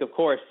comedic gimmick, of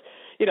course,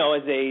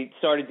 as they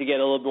started to get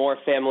a little more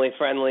family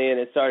friendly and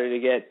it started to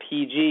get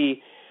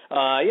PG,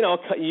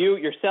 you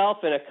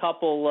yourself and a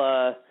couple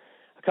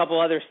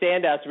other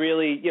standouts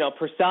really,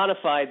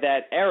 personified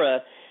that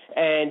era.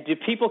 And do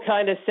people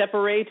kind of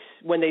separate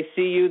when they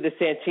see you, the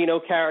Santino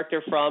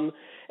character, from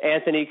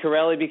Anthony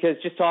Corelli? Because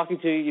just talking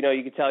to you,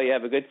 you can tell you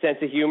have a good sense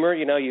of humor.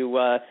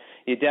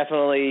 You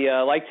definitely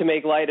like to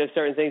make light of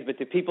certain things. But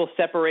do people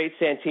separate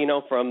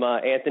Santino from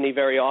Anthony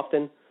very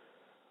often?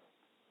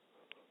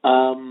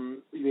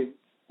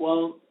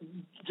 Well,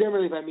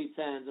 generally, if I meet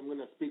fans, I'm going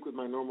to speak with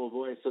my normal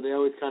voice. So they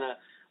always kind of,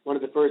 one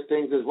of the first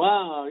things is,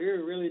 "Wow,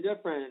 you're really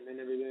different," and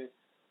everything.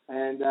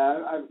 And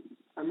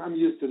I'm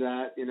used to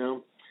that,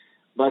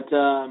 But,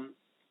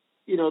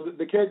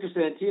 the character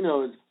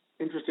Santino is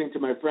interesting to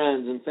my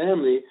friends and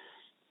family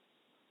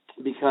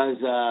because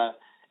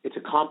it's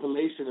a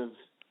compilation of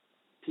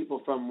people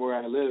from where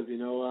I live.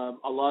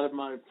 A lot of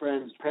my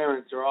friends'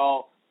 parents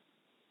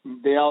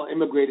they all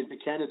immigrated to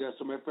Canada,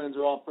 so my friends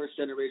are all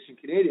first-generation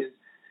Canadians,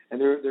 and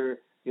they're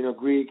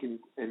Greek and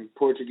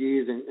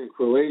Portuguese and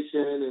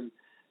Croatian,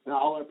 and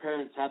all our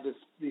parents have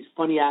these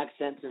funny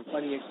accents and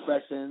funny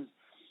expressions.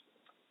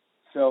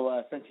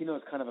 So Santino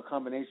is kind of a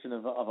combination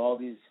of all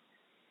these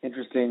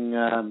interesting,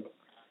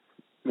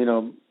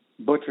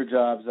 butcher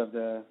jobs of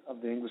the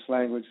English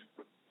language.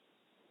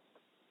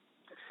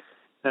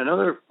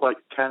 Another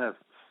kind of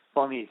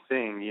funny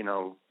thing,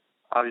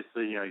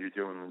 obviously, you're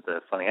doing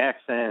the funny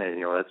accent,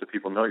 and that's what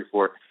people know you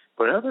for.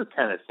 But another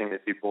kind of thing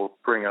that people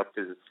bring up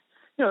is,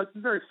 it's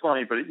very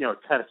funny, but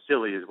kind of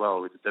silly as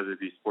well with the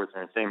WWE Sports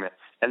Entertainment,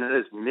 and that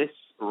is Miss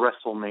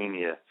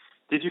WrestleMania.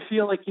 Did you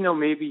feel like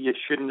maybe you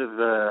shouldn't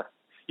have,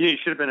 you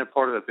should have been a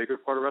part of a bigger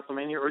part of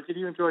WrestleMania, or did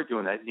you enjoy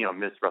doing that,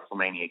 Miss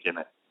WrestleMania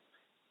gimmick?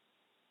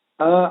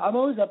 I'm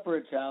always up for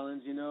a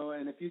challenge,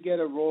 and if you get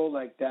a role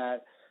like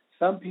that,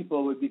 some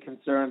people would be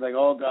concerned, like,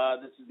 oh God,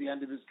 this is the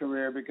end of his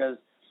career because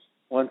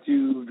once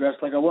you dress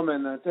like a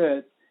woman, that's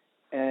it.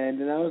 And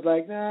then I was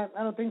like, nah,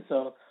 I don't think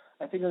so.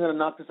 I think I'm going to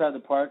knock this out of the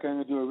park. I'm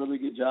going to do a really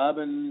good job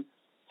and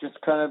just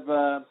kind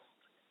of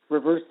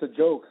reverse the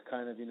joke,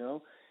 kind of,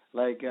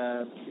 Like,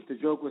 if the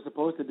joke was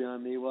supposed to be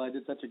on me, well, I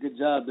did such a good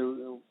job.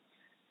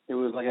 It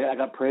was like I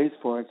got praised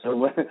for it,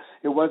 so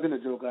it wasn't a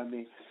joke on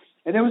me.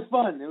 And it was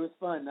fun. It was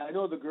fun. I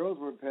know the girls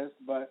were pissed,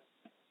 but,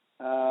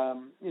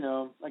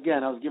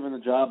 again, I was given the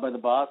job by the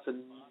boss,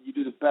 and you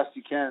do the best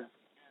you can.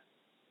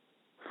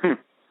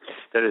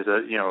 That is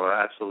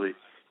absolutely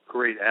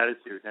great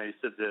attitude. Now, you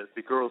said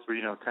the girls were,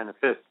 kind of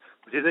pissed.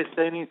 Did they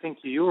say anything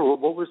to you, or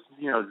what was,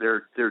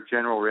 their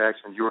general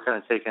reaction? You were kind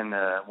of taking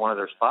one of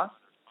their spots?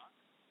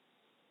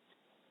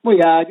 Well,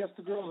 yeah, I guess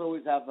the girls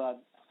always have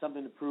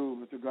something to prove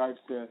with regards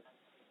to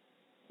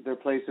their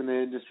place in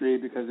the industry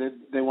because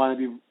they want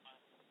to be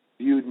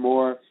viewed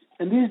more.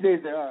 And these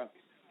days they are.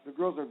 The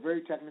girls are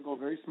very technical,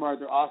 very smart.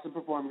 They're awesome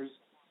performers,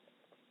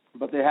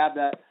 but they have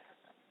that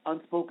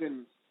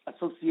unspoken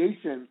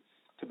association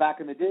to back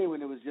in the day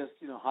when it was just,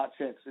 hot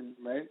chicks, and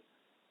right?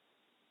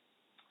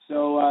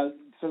 So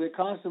they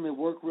constantly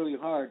work really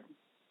hard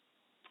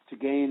to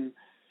gain,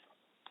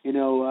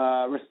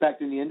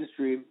 respect in the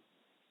industry.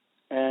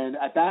 And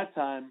at that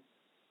time,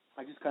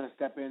 I just kind of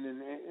step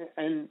in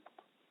and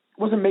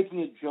wasn't making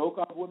a joke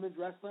of women's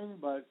wrestling,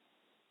 but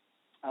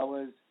I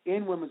was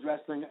in women's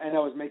wrestling and I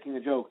was making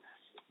a joke.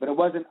 But it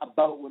wasn't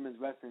about women's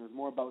wrestling. It was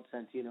more about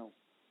Santino.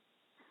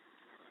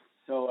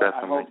 So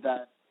I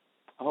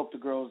hope the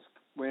girls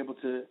were able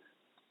to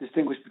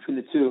distinguish between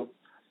the two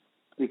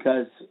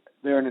because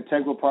they're an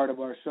integral part of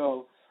our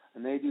show,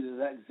 and they do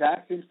the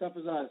exact same stuff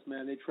as us,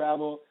 man. They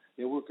travel,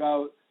 they work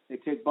out, they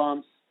take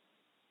bumps.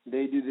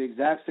 They do the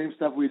exact same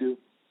stuff we do.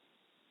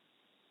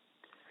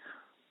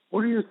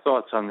 What are your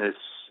thoughts on this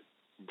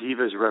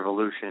Divas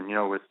Revolution,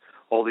 with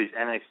all these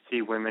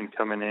NXT women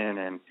coming in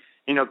and,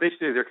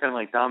 basically they're kind of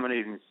like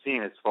dominating the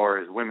scene as far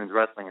as women's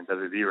wrestling in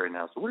WWE right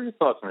now. So what are your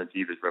thoughts on the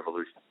Divas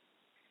Revolution?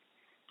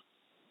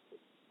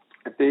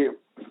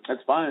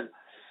 That's fine.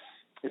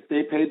 If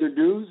they pay their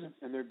dues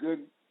and they're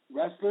good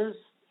wrestlers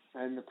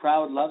and the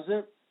crowd loves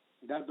it,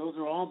 those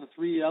are all the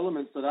three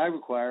elements that I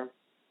require.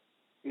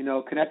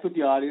 Connect with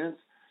the audience,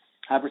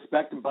 have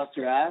respect and bust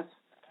your ass,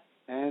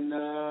 and,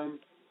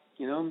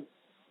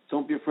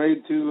 don't be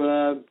afraid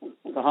to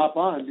hop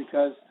on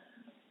because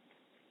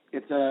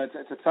it's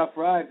a tough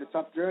ride, it's a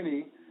tough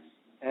journey,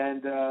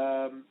 and,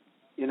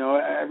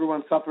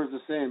 everyone suffers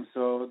the same.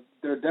 So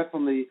they're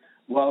definitely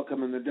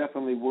welcome and they're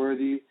definitely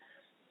worthy,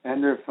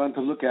 and they're fun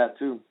to look at,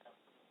 too.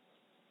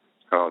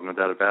 Oh, no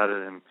doubt about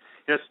it. And,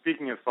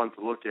 speaking of fun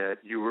to look at,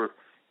 you were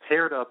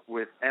paired up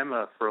with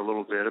Emma for a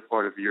little bit, a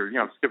part of your,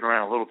 I'm skipping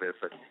around a little bit,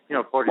 but,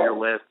 part of your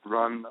last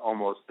run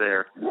almost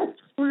there. What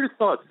were your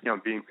thoughts,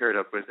 being paired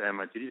up with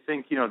Emma? Did you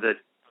think,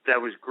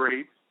 that was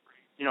great,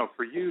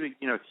 for you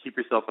to, keep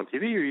yourself on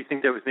TV, or you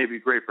think that was maybe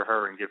great for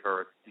her and give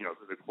her,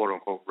 the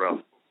quote-unquote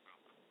rub?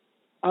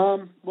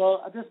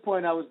 Well, at this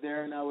point I was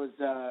there, and I was,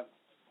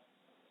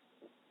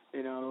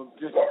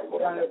 just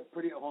kind of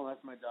pretty, hold on,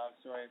 that's my dog,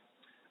 sorry.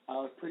 I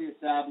was pretty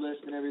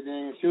established and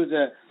everything. She was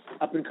a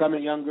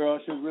up-and-coming young girl.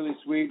 She was really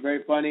sweet,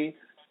 very funny.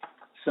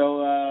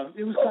 So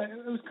it was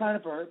kind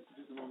of for her.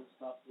 Just a moment,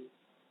 stop, please.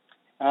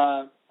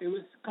 It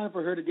was kind of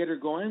for her to get her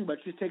going, but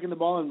she's taking the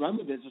ball and run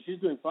with it, so she's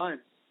doing fine.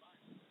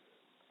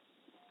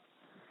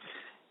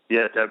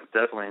 Yeah,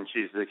 definitely. And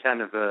she's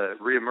kind of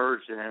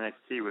reemerged in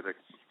NXT with a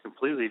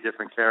completely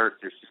different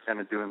character. She's kind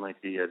of doing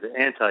like the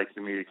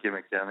anti-comedic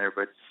gimmick down there,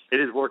 but it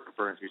is working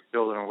for her, and she's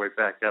building her way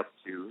back up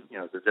to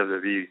the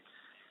WWE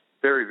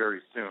very, very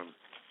soon.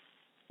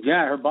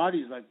 Yeah, her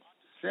body's like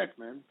sick,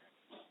 man.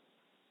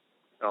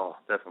 Oh,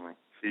 definitely.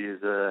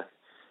 She's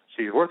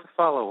worth a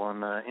follow on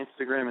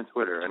Instagram and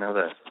Twitter. I know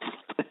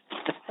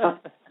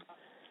that.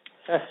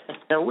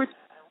 Now,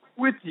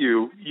 with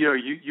you,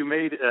 you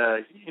made,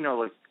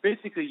 like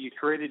basically you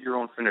created your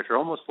own finisher,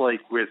 almost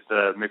like with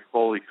Mick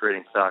Foley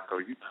creating Sacco.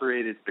 You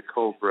created the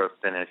Cobra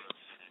finish.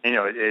 And,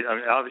 it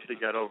obviously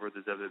got over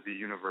the WWE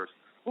universe.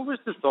 What was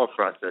the thought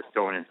process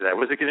going into that?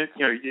 Was it going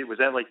to, was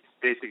that like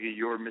basically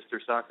your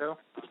Mr. Sacco?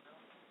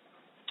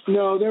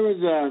 No, there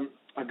was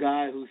a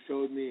guy who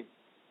showed me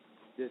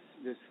this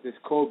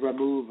Cobra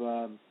move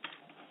a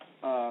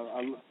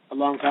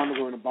long time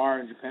ago in a bar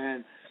in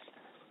Japan,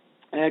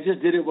 and I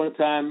just did it one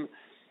time.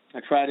 I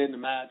tried it in the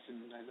match,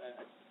 and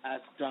I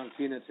asked John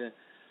Cena to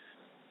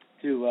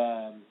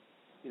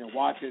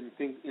watch it and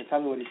think,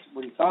 tell me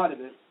what he thought of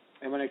it.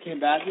 And when I came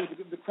back,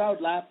 the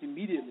crowd laughed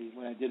immediately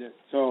when I did it.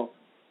 So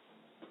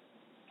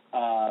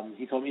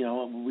he told me,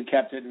 we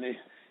kept it, and it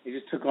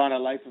just took on a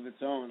life of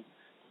its own.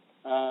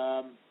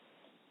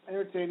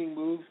 Entertaining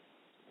move,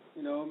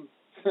 a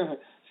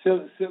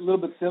little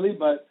bit silly,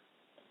 but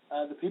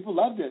the people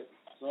loved it.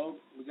 So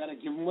we got to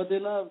give them what they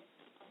love.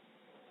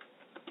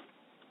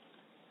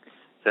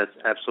 That's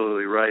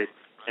absolutely right.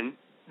 And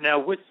now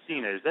with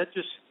Cena, is that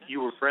just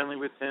you were friendly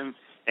with him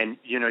and,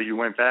 you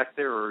went back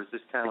there, or is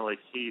this kind of like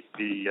he's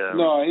the...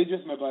 No, he's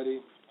just my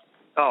buddy.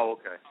 Oh,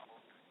 okay.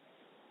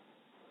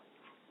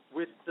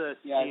 With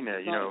Cena,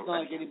 it's not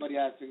like anybody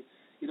has to...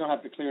 You don't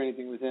have to clear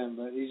anything with him,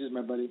 but he's just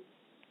my buddy.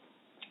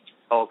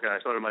 Oh, okay, I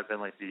thought it might have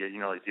been like the,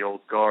 like the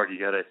old guard. You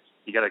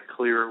gotta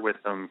clear it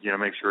with them,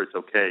 make sure it's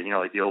okay.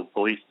 Like the old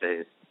police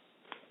days.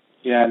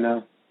 Yeah,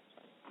 no.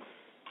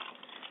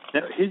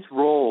 Now, his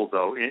role,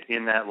 though,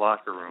 in that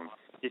locker room,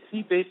 is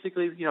he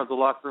basically, the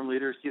locker room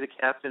leader? Is he the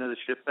captain of the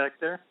ship back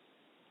there?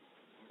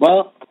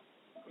 Well,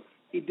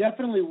 he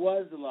definitely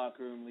was the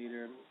locker room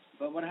leader.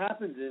 But what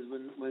happens is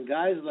when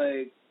guys,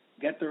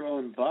 get their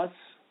own bus,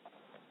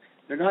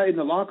 they're not in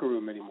the locker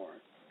room anymore.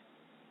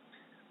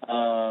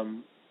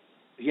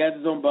 He has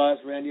his own bus.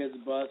 Randy has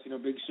a bus.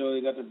 Big Show,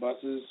 they got their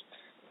buses.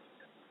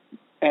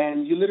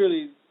 And you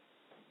literally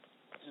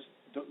just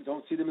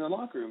don't see them in the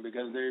locker room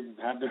because they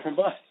have their own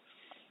bus.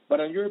 But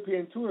on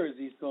European tours,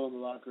 he's still in the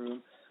locker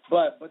room.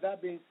 But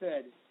that being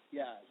said,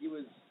 yeah, he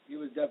was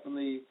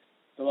definitely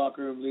the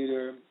locker room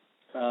leader.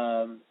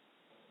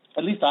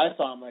 At least I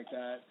saw him like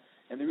that.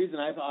 And the reason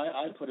I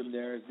put him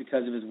there is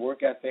because of his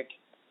work ethic.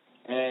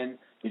 And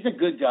he's a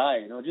good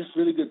guy, just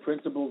really good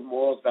principles,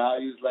 morals,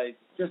 values,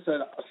 just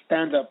a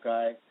stand-up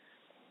guy.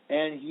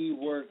 And he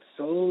worked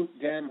so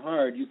damn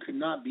hard, you could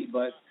not be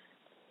but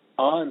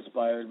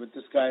awe-inspired with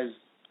this guy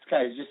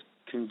just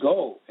can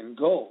go and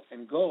go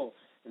and go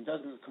and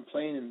doesn't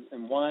complain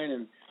and whine,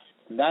 and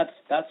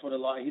that's what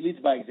he leads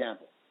by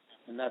example,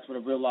 and that's what a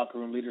real locker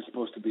room leader is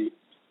supposed to be.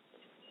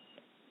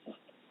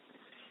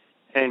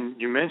 And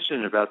you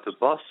mentioned about the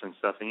bus and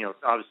stuff, and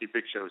obviously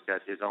Big Show's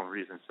got his own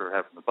reasons for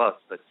having the bus,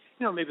 but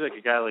maybe like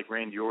a guy like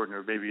Randy Orton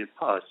or maybe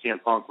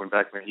CM Punk when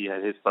he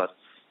had his bus.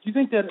 Do you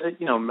think that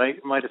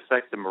might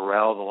affect the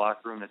morale of the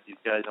locker room, that these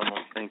guys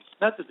almost think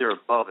not that they're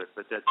above it,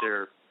 but that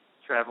they're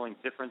traveling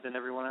different than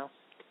everyone else?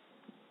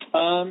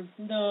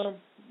 No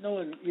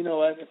one.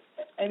 If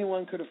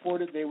anyone could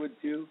afford it, they would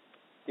too.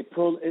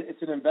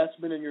 It's an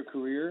investment in your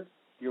career.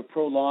 You're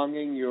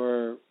prolonging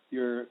your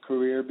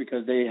career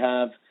because they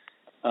have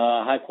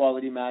a high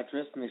quality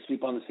mattress and they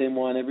sleep on the same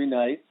one every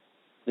night.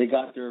 They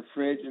got their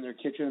fridge in their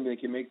kitchen. They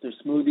can make their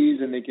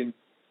smoothies and they can,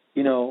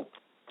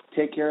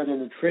 take care of their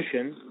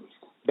nutrition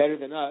better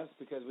than us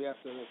because we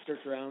have to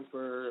search around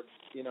for,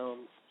 an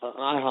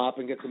IHOP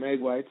and get some egg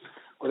whites.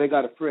 Well, they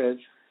got a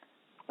fridge.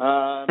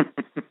 And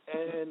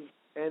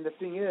the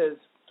thing is,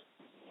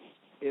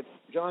 if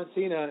John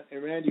Cena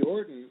and Randy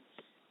Orton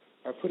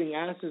are putting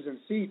asses in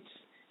seats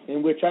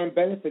in which I'm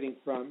benefiting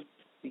from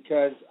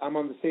because I'm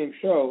on the same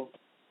show,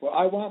 well,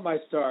 I want my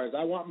stars,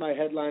 I want my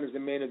headliners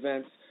and main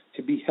events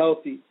to be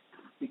healthy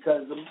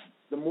because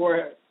the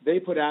more they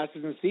put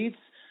asses in seats,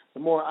 the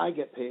more I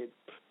get paid.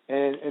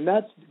 And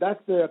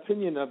that's the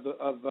opinion of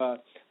the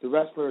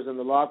wrestlers in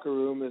the locker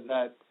room is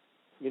that,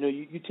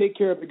 you take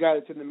care of the guy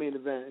that's in the main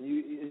event and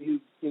you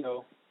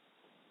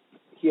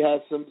he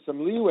has some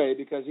leeway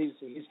because he's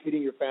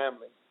feeding your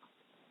family.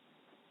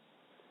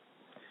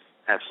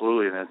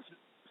 Absolutely, and that's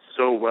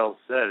so well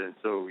said and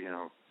so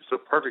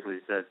perfectly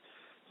said.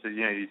 So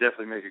you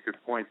definitely make a good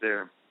point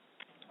there.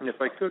 And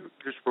if I could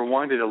just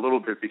rewind it a little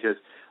bit because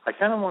I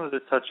kind of wanted to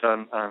touch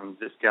on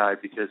this guy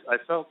because I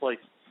felt like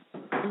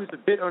he was a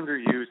bit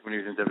underused when he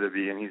was in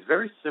WWE, and he's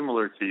very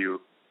similar to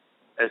you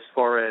as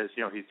far as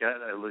he's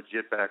got a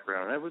legit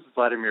background. That was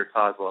Vladimir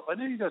Kozlov. I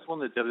know you guys won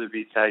the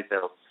WWE tag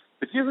title.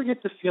 But do you ever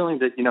get the feeling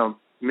that,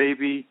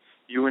 maybe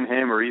you and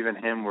him or even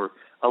him were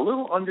a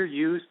little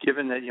underused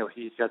given that,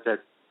 he's got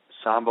that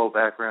Sambo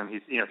background,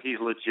 he's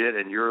legit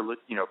and you're,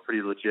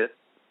 pretty legit?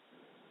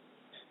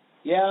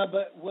 Yeah,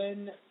 but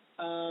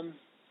no,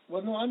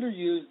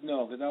 underused,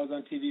 no, because I was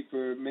on TV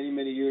for many,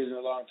 many years and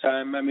a long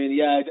time. I mean,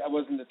 yeah, I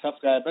wasn't the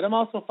tough guy, but I'm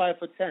also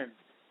 5'10",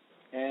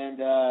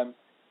 and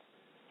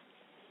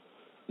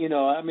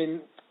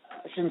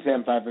I shouldn't say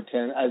I'm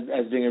 5'10"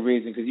 as being a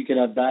reason because you can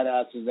have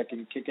badasses that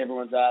can kick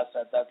everyone's ass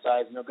at that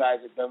size. Guys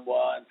like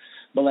Benoit and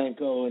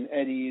Malenko and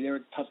Eddie, they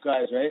were tough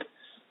guys, right?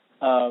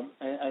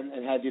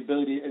 And had the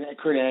ability, and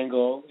Kurt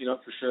Angle,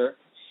 for sure.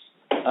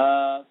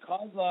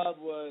 Kozlov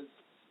was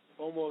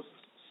almost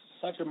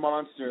such a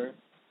monster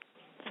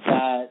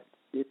that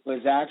it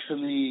was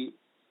actually,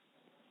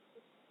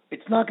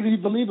 it's not going to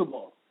be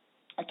believable.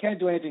 I can't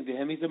do anything to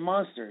him. He's a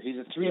monster. He's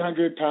a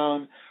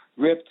 300-pound,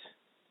 ripped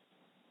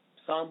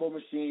Sambo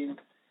machine.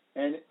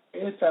 And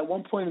if at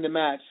one point in the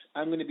match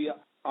I'm going to be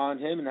on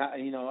him and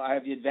I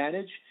have the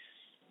advantage,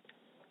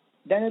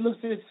 then it looks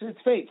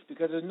it's fake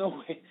because there's no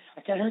way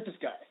I can't hurt this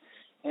guy.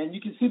 And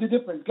you can see the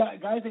difference. Guys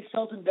like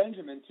Shelton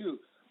Benjamin too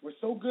were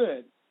so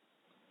good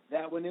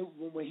that when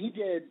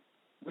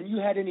you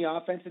had any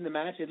offense in the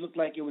match, it looked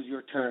like it was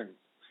your turn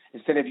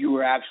instead of you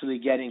were actually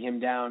getting him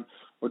down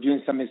or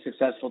doing something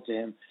successful to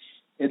him.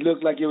 It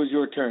looked like it was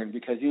your turn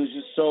because he was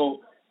just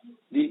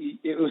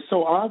it was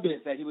so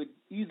obvious that he would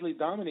easily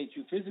dominate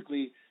you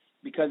physically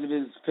because of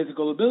his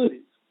physical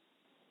abilities.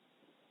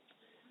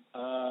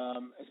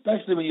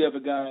 Especially when you have a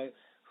guy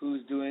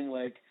who's doing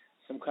like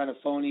some kind of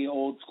phony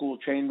old school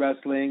chain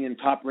wrestling and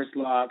top wrist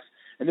locks,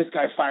 and this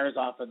guy fires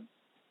off an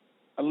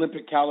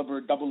Olympic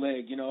caliber double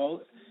leg. You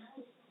know,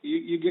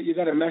 you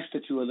got to mesh the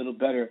two a little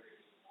better.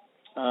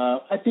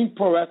 I think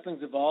pro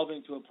wrestling's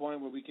evolving to a point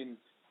where we can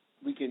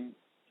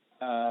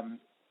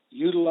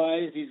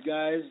utilize these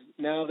guys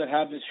now that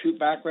have this shoot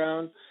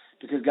background,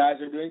 because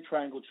guys are doing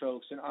triangle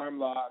chokes and arm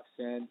locks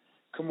and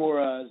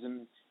kimuras,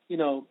 and you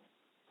know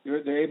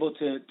they're able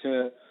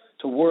to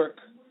work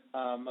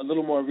a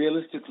little more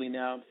realistically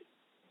now.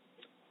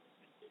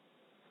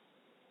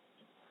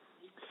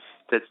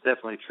 That's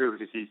definitely true,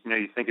 because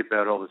you think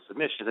about all the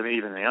submissions. I mean,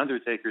 even the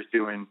Undertaker's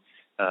doing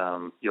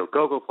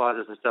go-go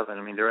plazas and stuff, and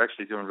I mean they're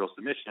actually doing real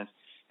submissions.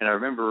 And I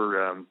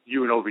remember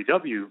you and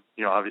OVW,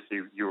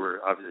 obviously you were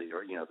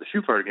the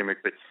shoot fighter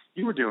gimmick, but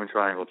you were doing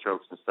triangle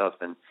chokes and stuff,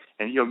 and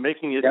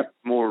making it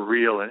more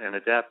real and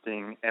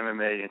adapting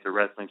MMA into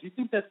wrestling. Do you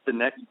think that's the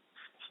next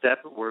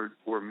step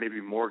where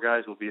maybe more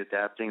guys will be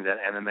adapting that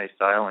MMA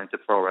style into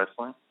pro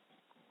wrestling?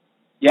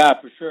 Yeah,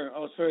 for sure.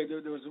 Oh, sorry,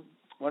 there was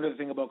one other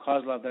thing about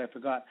Kozlov that I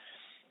forgot.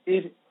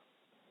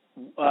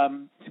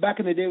 Back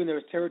in the day when there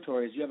was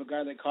territories, you have a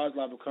guy like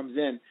Kozlov who comes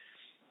in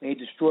and he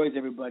destroys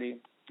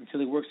everybody until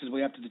he works his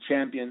way up to the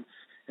champion,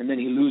 and then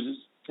he loses,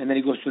 and then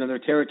he goes to another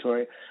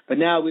territory. But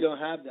now we don't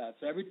have that.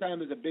 So every time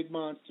there's a big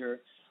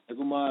monster like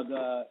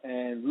Umaga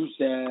and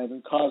Rusev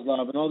and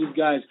Kozlov and all these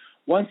guys,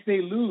 once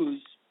they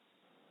lose,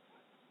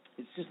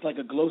 it's just like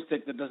a glow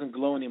stick that doesn't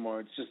glow anymore.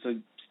 It's just a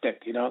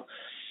stick,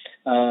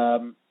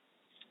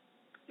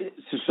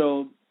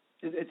 So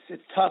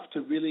it's tough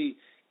to really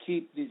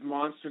keep these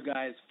monster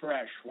guys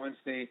fresh once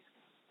they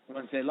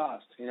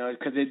lost,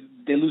 because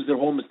they lose their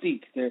whole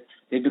mystique.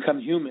 They become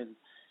human,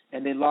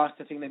 and they lost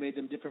the thing that made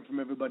them different from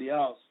everybody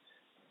else.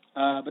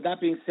 But that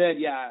being said,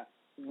 yeah,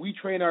 we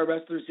train our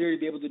wrestlers here to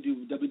be able to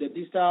do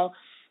WWE style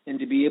and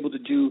to be able to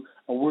do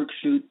a work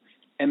shoot,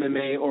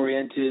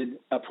 MMA-oriented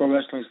pro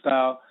wrestling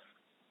style.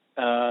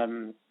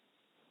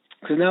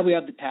 Because now we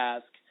have the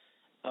task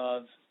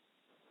of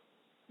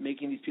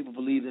making these people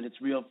believe that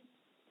it's real,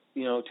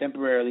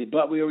 temporarily,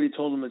 but we already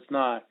told them it's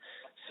not.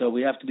 So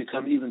we have to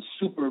become even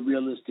super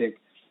realistic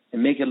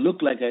and make it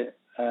look like a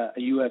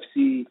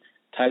UFC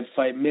type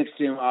fight, mixed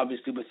in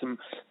obviously with some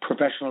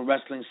professional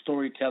wrestling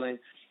storytelling.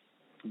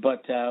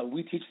 But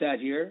we teach that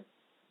here.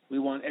 We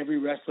want every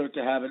wrestler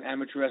to have an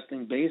amateur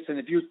wrestling base. And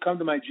if you come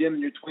to my gym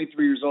and you're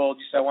 23 years old,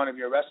 you say, I want to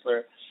be a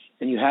wrestler,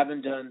 and you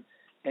haven't done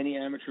any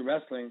amateur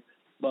wrestling,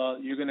 well,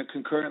 you're going to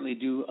concurrently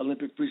do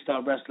Olympic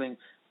freestyle wrestling,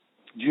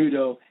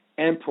 judo,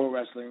 and pro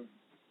wrestling.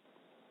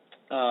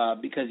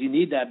 Because you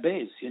need that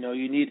base.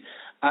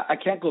 I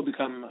can't go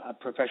become a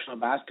professional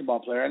basketball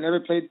player. I never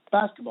played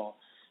basketball.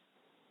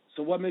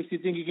 So what makes you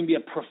think you can be a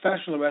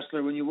professional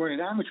wrestler when you weren't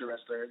an amateur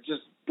wrestler? It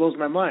just blows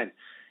my mind.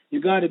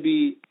 You got to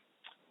be,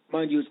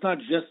 mind you, it's not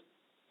just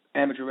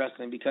amateur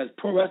wrestling, because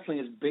pro wrestling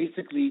is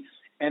basically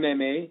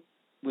MMA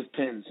with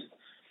pins.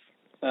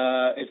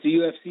 If the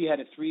UFC had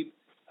a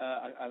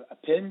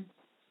pin,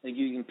 like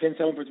you can pin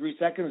someone for 3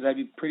 seconds, that'd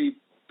be pretty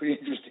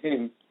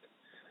interesting.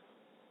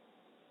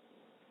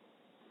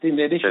 I think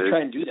they should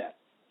try and do that.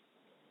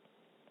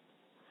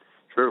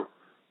 True.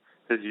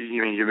 Because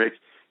you make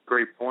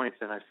great points,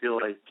 and I feel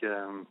like,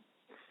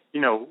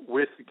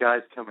 with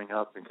guys coming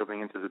up and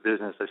coming into the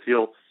business, I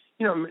feel,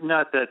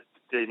 not that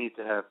they need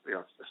to have,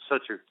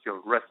 such a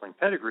wrestling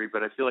pedigree,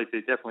 but I feel like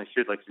they definitely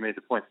should, like you made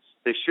the point,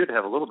 they should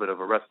have a little bit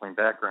of a wrestling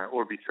background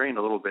or be trained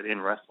a little bit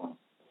in wrestling.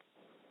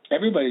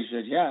 Everybody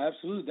should, yeah,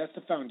 absolutely. That's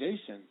the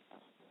foundation.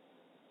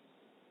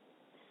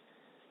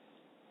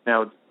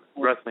 Now,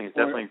 wrestling is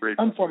definitely great.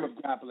 Some form of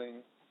grappling.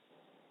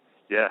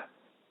 Yeah.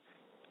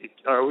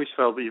 I always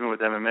felt, even with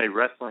MMA,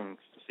 wrestling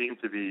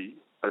seemed to be,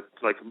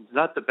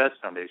 not the best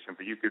foundation,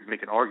 but you could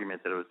make an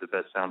argument that it was the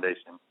best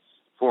foundation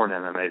for an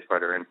MMA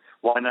fighter. And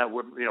why not?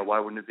 Why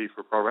wouldn't it be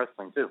for pro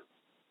wrestling too?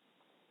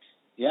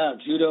 Yeah,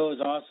 judo is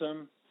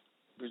awesome.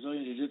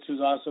 Brazilian jiu-jitsu is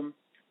awesome.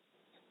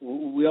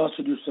 We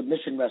also do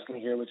submission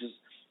wrestling here, which is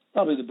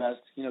probably the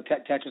best.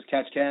 Catch as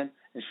catch can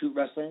and shoot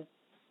wrestling.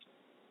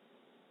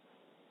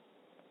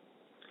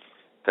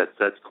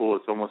 That's cool.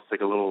 It's almost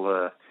like a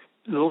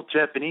little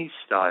Japanese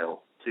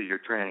style to your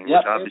training, yeah,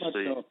 which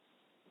obviously. So.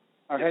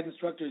 Our head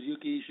instructor is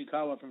Yuki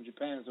Ishikawa from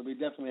Japan, so we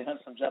definitely have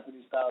some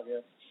Japanese style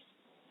here.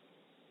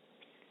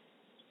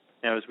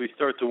 Now, as we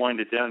start to wind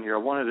it down here, I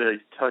wanted to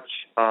touch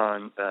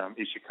on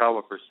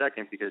Ishikawa for a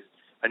second, because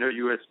I know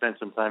you had spent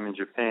some time in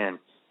Japan.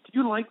 Do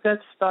you like that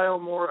style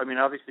more? I mean,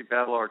 obviously,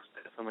 Battle Arts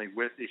definitely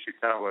with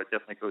Ishikawa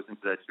definitely goes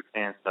into that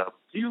Japan style.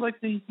 Do you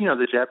like the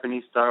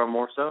Japanese style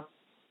more so?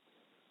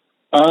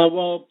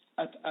 Well,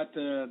 at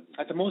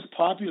the most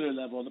popular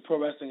level, the pro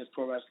wrestling is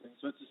pro wrestling,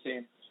 so it's the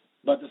same.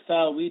 but the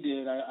style we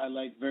did, I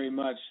liked very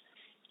much.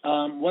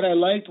 What I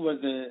liked was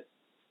the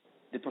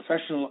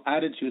professional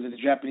attitude that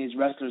the Japanese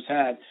wrestlers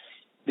had.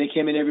 They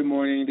came in every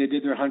morning, they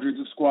did their hundreds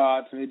of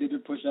squats, and they did their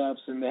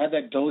push-ups, and they had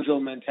that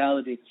dojo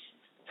mentality.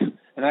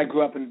 And I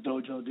grew up in a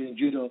dojo doing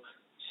judo,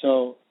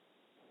 so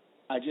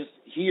I just,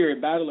 here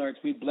in Battle Arts,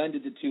 we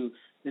blended the two.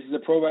 This is a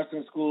pro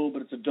wrestling school,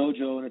 but it's a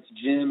dojo, and it's a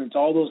gym, and it's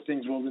all those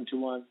things rolled into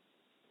one.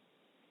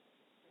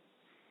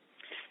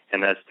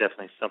 And that's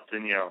definitely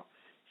something,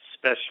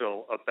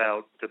 special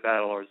about the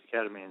Battle Arts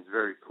Academy, and it's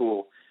very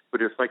cool.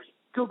 But if I could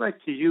go back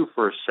to you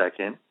for a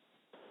second,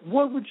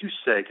 what would you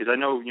say? Because I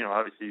know,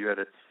 obviously you had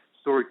a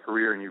storied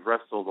career and you've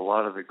wrestled a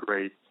lot of the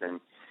greats, and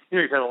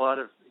you've had a lot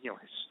of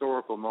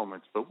historical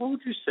moments. But what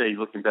would you say,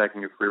 looking back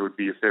in your career, would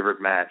be your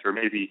favorite match, or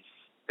maybe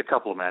a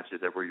couple of matches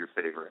that were your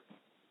favorite?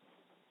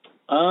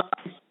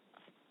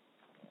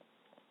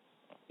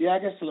 Yeah, I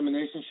guess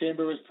Elimination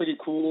Chamber was pretty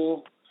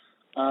cool.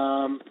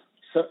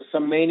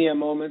 Some Mania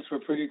moments were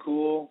pretty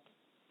cool.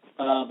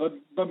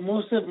 But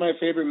most of my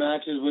favorite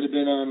matches would have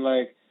been on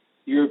like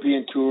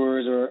European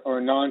tours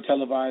or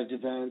non-televised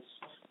events.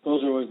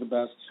 Those are always the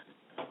best.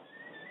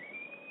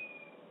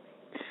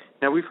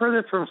 Now, we've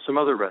heard that from some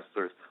other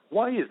wrestlers.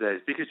 Why is that? Is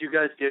it because you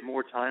guys get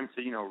more time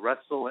to,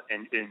 wrestle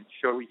and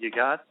show what you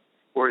got?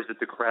 Or is it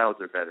the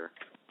crowds are better?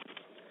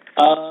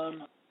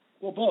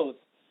 Well, both.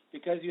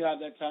 Because you have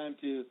that time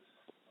to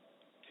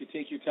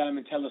take your time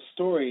and tell a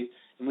story.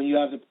 And when you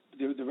have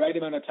the right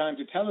amount of time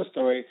to tell a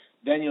story,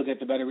 then you'll get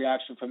the better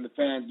reaction from the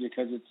fans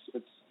because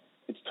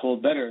it's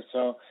told better.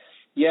 So,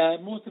 yeah,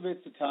 most of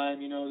it's the time.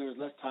 There's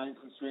less time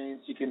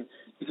constraints. You can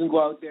go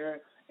out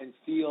there and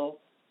feel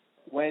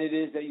when it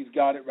is that you've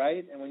got it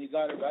right, and when you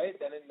got it right,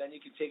 then you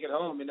can take it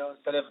home,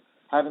 instead of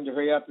having to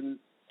hurry up and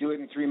do it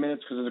in 3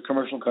 minutes because there's a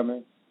commercial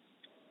coming.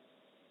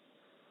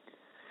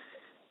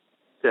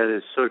 That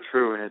is so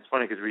true, and it's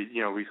funny because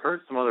we've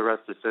heard some other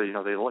wrestlers say,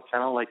 they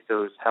kind of like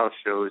those house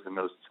shows and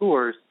those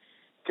tours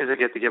because they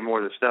get to get more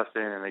of their stuff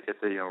in and they get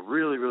to,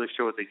 really, really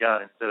show what they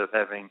got instead of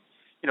having,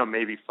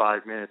 maybe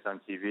 5 minutes on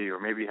TV or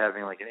maybe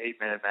having like an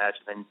 8-minute match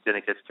and then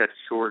it gets cut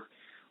short.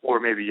 Or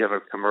maybe you have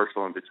a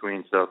commercial in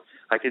between. So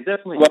I can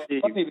definitely see.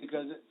 It's funny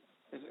because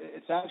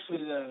it's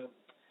actually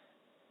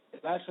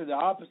the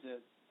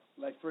opposite.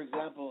 Like, for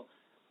example,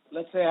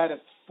 let's say I had a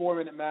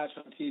 4-minute match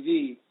on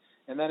TV,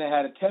 and then I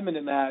had a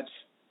 10-minute match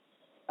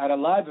at a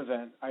live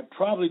event. I'd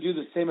probably do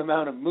the same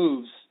amount of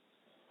moves.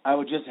 I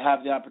would just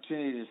have the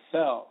opportunity to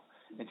sell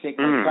and take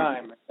my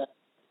time,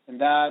 and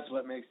that's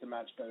what makes the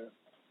match better.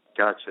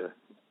 Gotcha.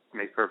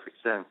 Makes perfect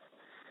sense.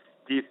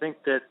 Do you think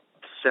that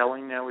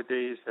selling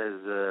nowadays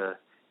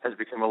has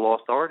become a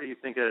lost art, or do you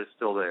think that it's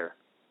still there?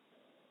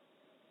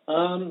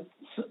 Well,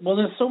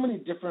 there's so many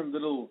different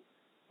little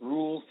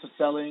rules to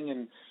selling,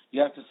 and you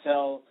have to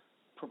sell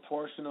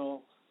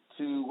proportional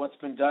to what's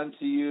been done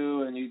to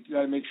you, and you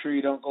got to make sure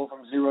you don't go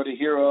from zero to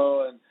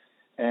hero.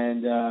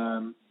 And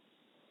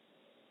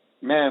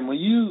man,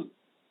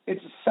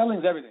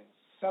 selling's everything.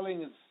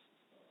 Selling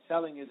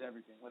is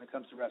everything when it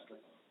comes to wrestling.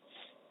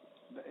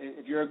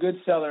 If you're a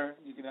good seller,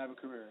 you can have a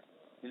career.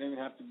 You don't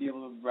even have to be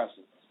able to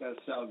wrestle. You got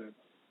to sell good.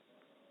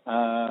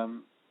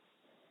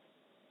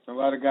 A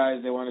lot of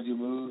guys, they want to do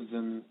moves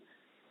and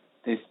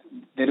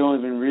they don't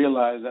even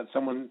realize that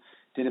someone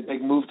did a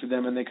big move to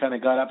them and they kind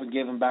of got up and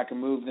gave them back a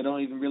move. They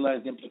don't even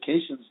realize the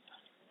implications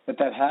that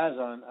has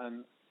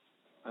on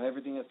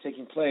everything that's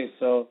taking place.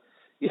 So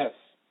yes,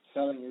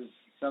 selling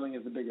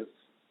is the biggest.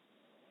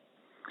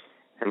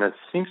 And that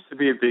seems to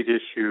be a big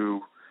issue,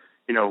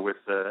 with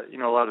a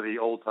lot of the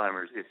old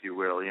timers, if you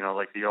will,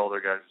 like the older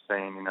guys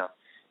saying,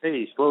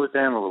 hey, slow it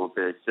down a little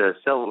bit,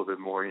 sell a little bit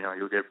more,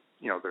 you'll get,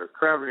 better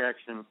crowd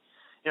reaction,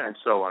 and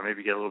so on.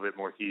 Maybe get a little bit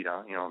more heat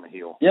on, on the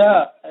heel.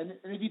 Yeah, and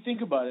if you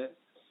think about it,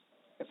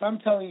 if I'm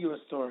telling you a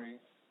story,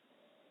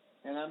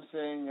 and I'm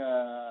saying,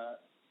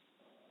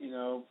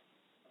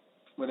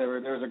 whatever,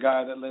 there was a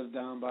guy that lived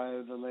down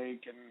by the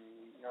lake, and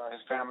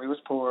his family was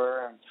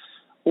poor,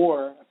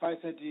 or if I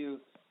said to you,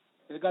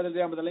 there's a guy that lived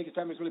down by the lake, his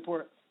family was really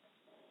poor,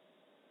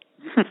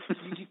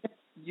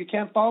 you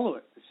can't follow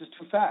it. It's just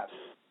too fast.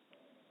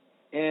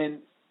 And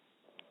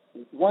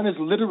one is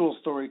literal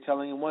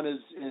storytelling, and one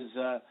is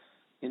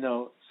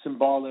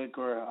symbolic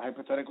or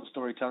hypothetical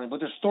storytelling,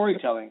 but they're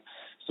storytelling.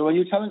 So when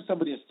you're telling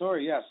somebody a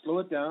story, slow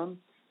it down,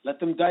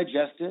 let them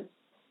digest it,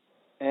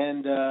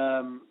 and,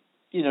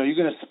 you're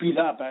going to speed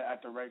up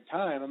at the right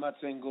time. I'm not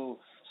saying go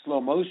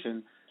slow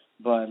motion,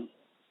 but,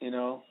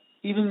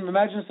 even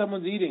imagine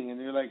someone's eating,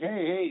 and you're like,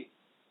 hey,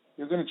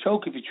 you're going to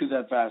choke if you chew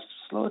that fast.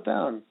 Slow it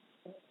down.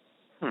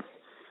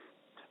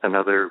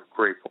 Another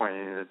great point,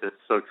 and that's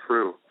so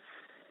true.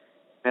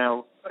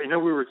 Now, I know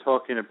we were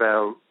talking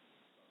about,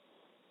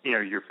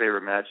 your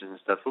favorite matches and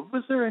stuff, but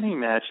was there any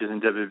matches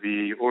in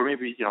WWE or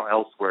maybe,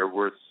 elsewhere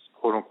where it's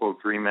quote-unquote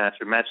dream match,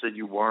 a match that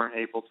you weren't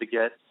able to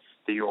get,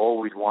 that you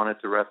always wanted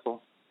to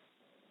wrestle?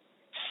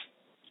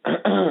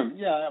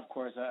 Yeah, of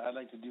course. I'd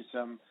like to do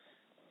some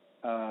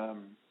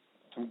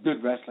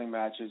good wrestling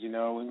matches, we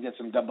can get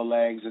some double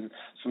legs and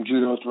some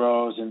judo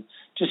throws and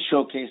just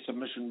showcase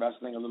submission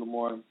wrestling a little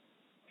more.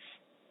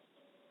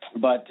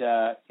 But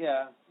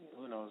yeah,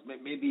 who knows?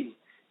 Maybe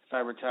if I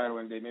retire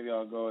one day, maybe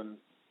I'll go and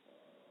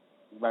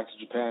back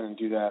to Japan and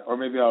do that, or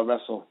maybe I'll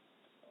wrestle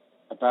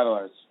at Battle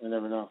Arts. You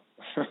never know.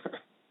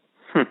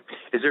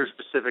 Is there a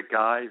specific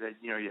guy that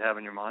you have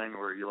in your mind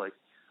where you're like,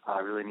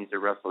 I really need to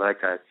wrestle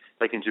that guy?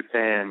 Like in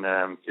Japan,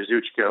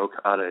 Kazuchika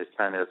Okada is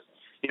kind of,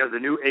 the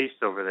new ace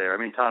over there. I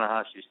mean,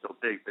 Tanahashi's still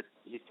big, but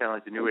he's kind of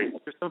like the new ace.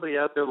 Is there somebody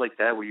out there like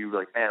that where you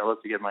like, man, I'd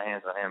love to get my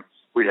hands on him?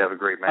 We'd have a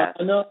great match.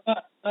 No,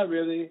 not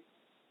really.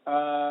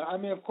 I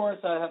mean, of course,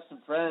 I have some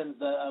friends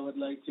that I would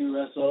like to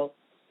wrestle.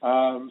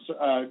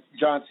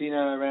 John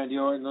Cena, Randy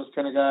Orton, those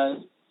kind of guys.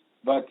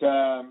 But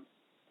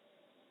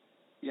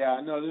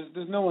yeah, no,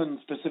 there's no one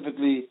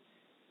specifically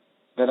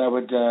that I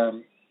would.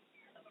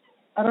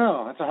 I don't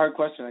know. That's a hard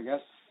question, I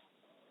guess.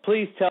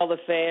 Please tell the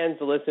fans,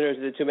 the listeners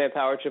of the Two Man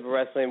Power Trip of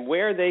Wrestling,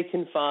 where they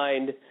can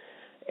find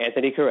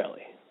Anthony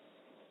Corelli.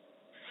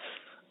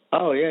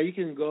 Oh yeah, you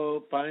can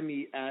go find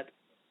me at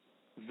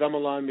The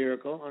Milan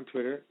Miracle on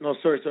Twitter. No,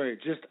 sorry,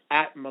 just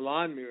at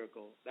Milan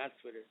Miracle. That's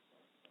Twitter.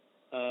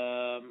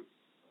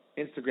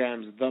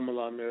 Instagram's The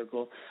Milan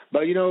Miracle.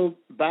 But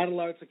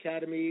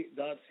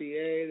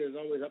BattleArtsAcademy.ca. There's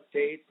always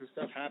updates and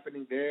stuff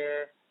happening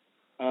there.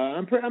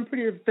 I'm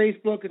pretty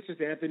Facebook. It's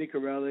just Anthony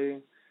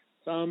Corelli.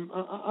 So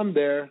I'm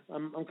there.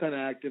 I'm kind of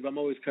active. I'm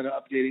always kind of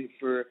updating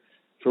for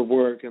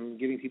work and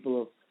giving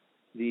people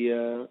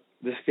the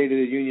state of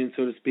the union,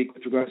 so to speak,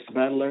 with regards to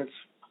Battle Arts.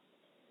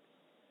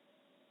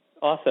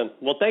 Awesome.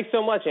 Well, thanks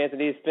so much,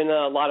 Anthony. It's been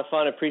a lot of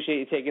fun. I appreciate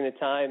you taking the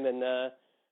time, and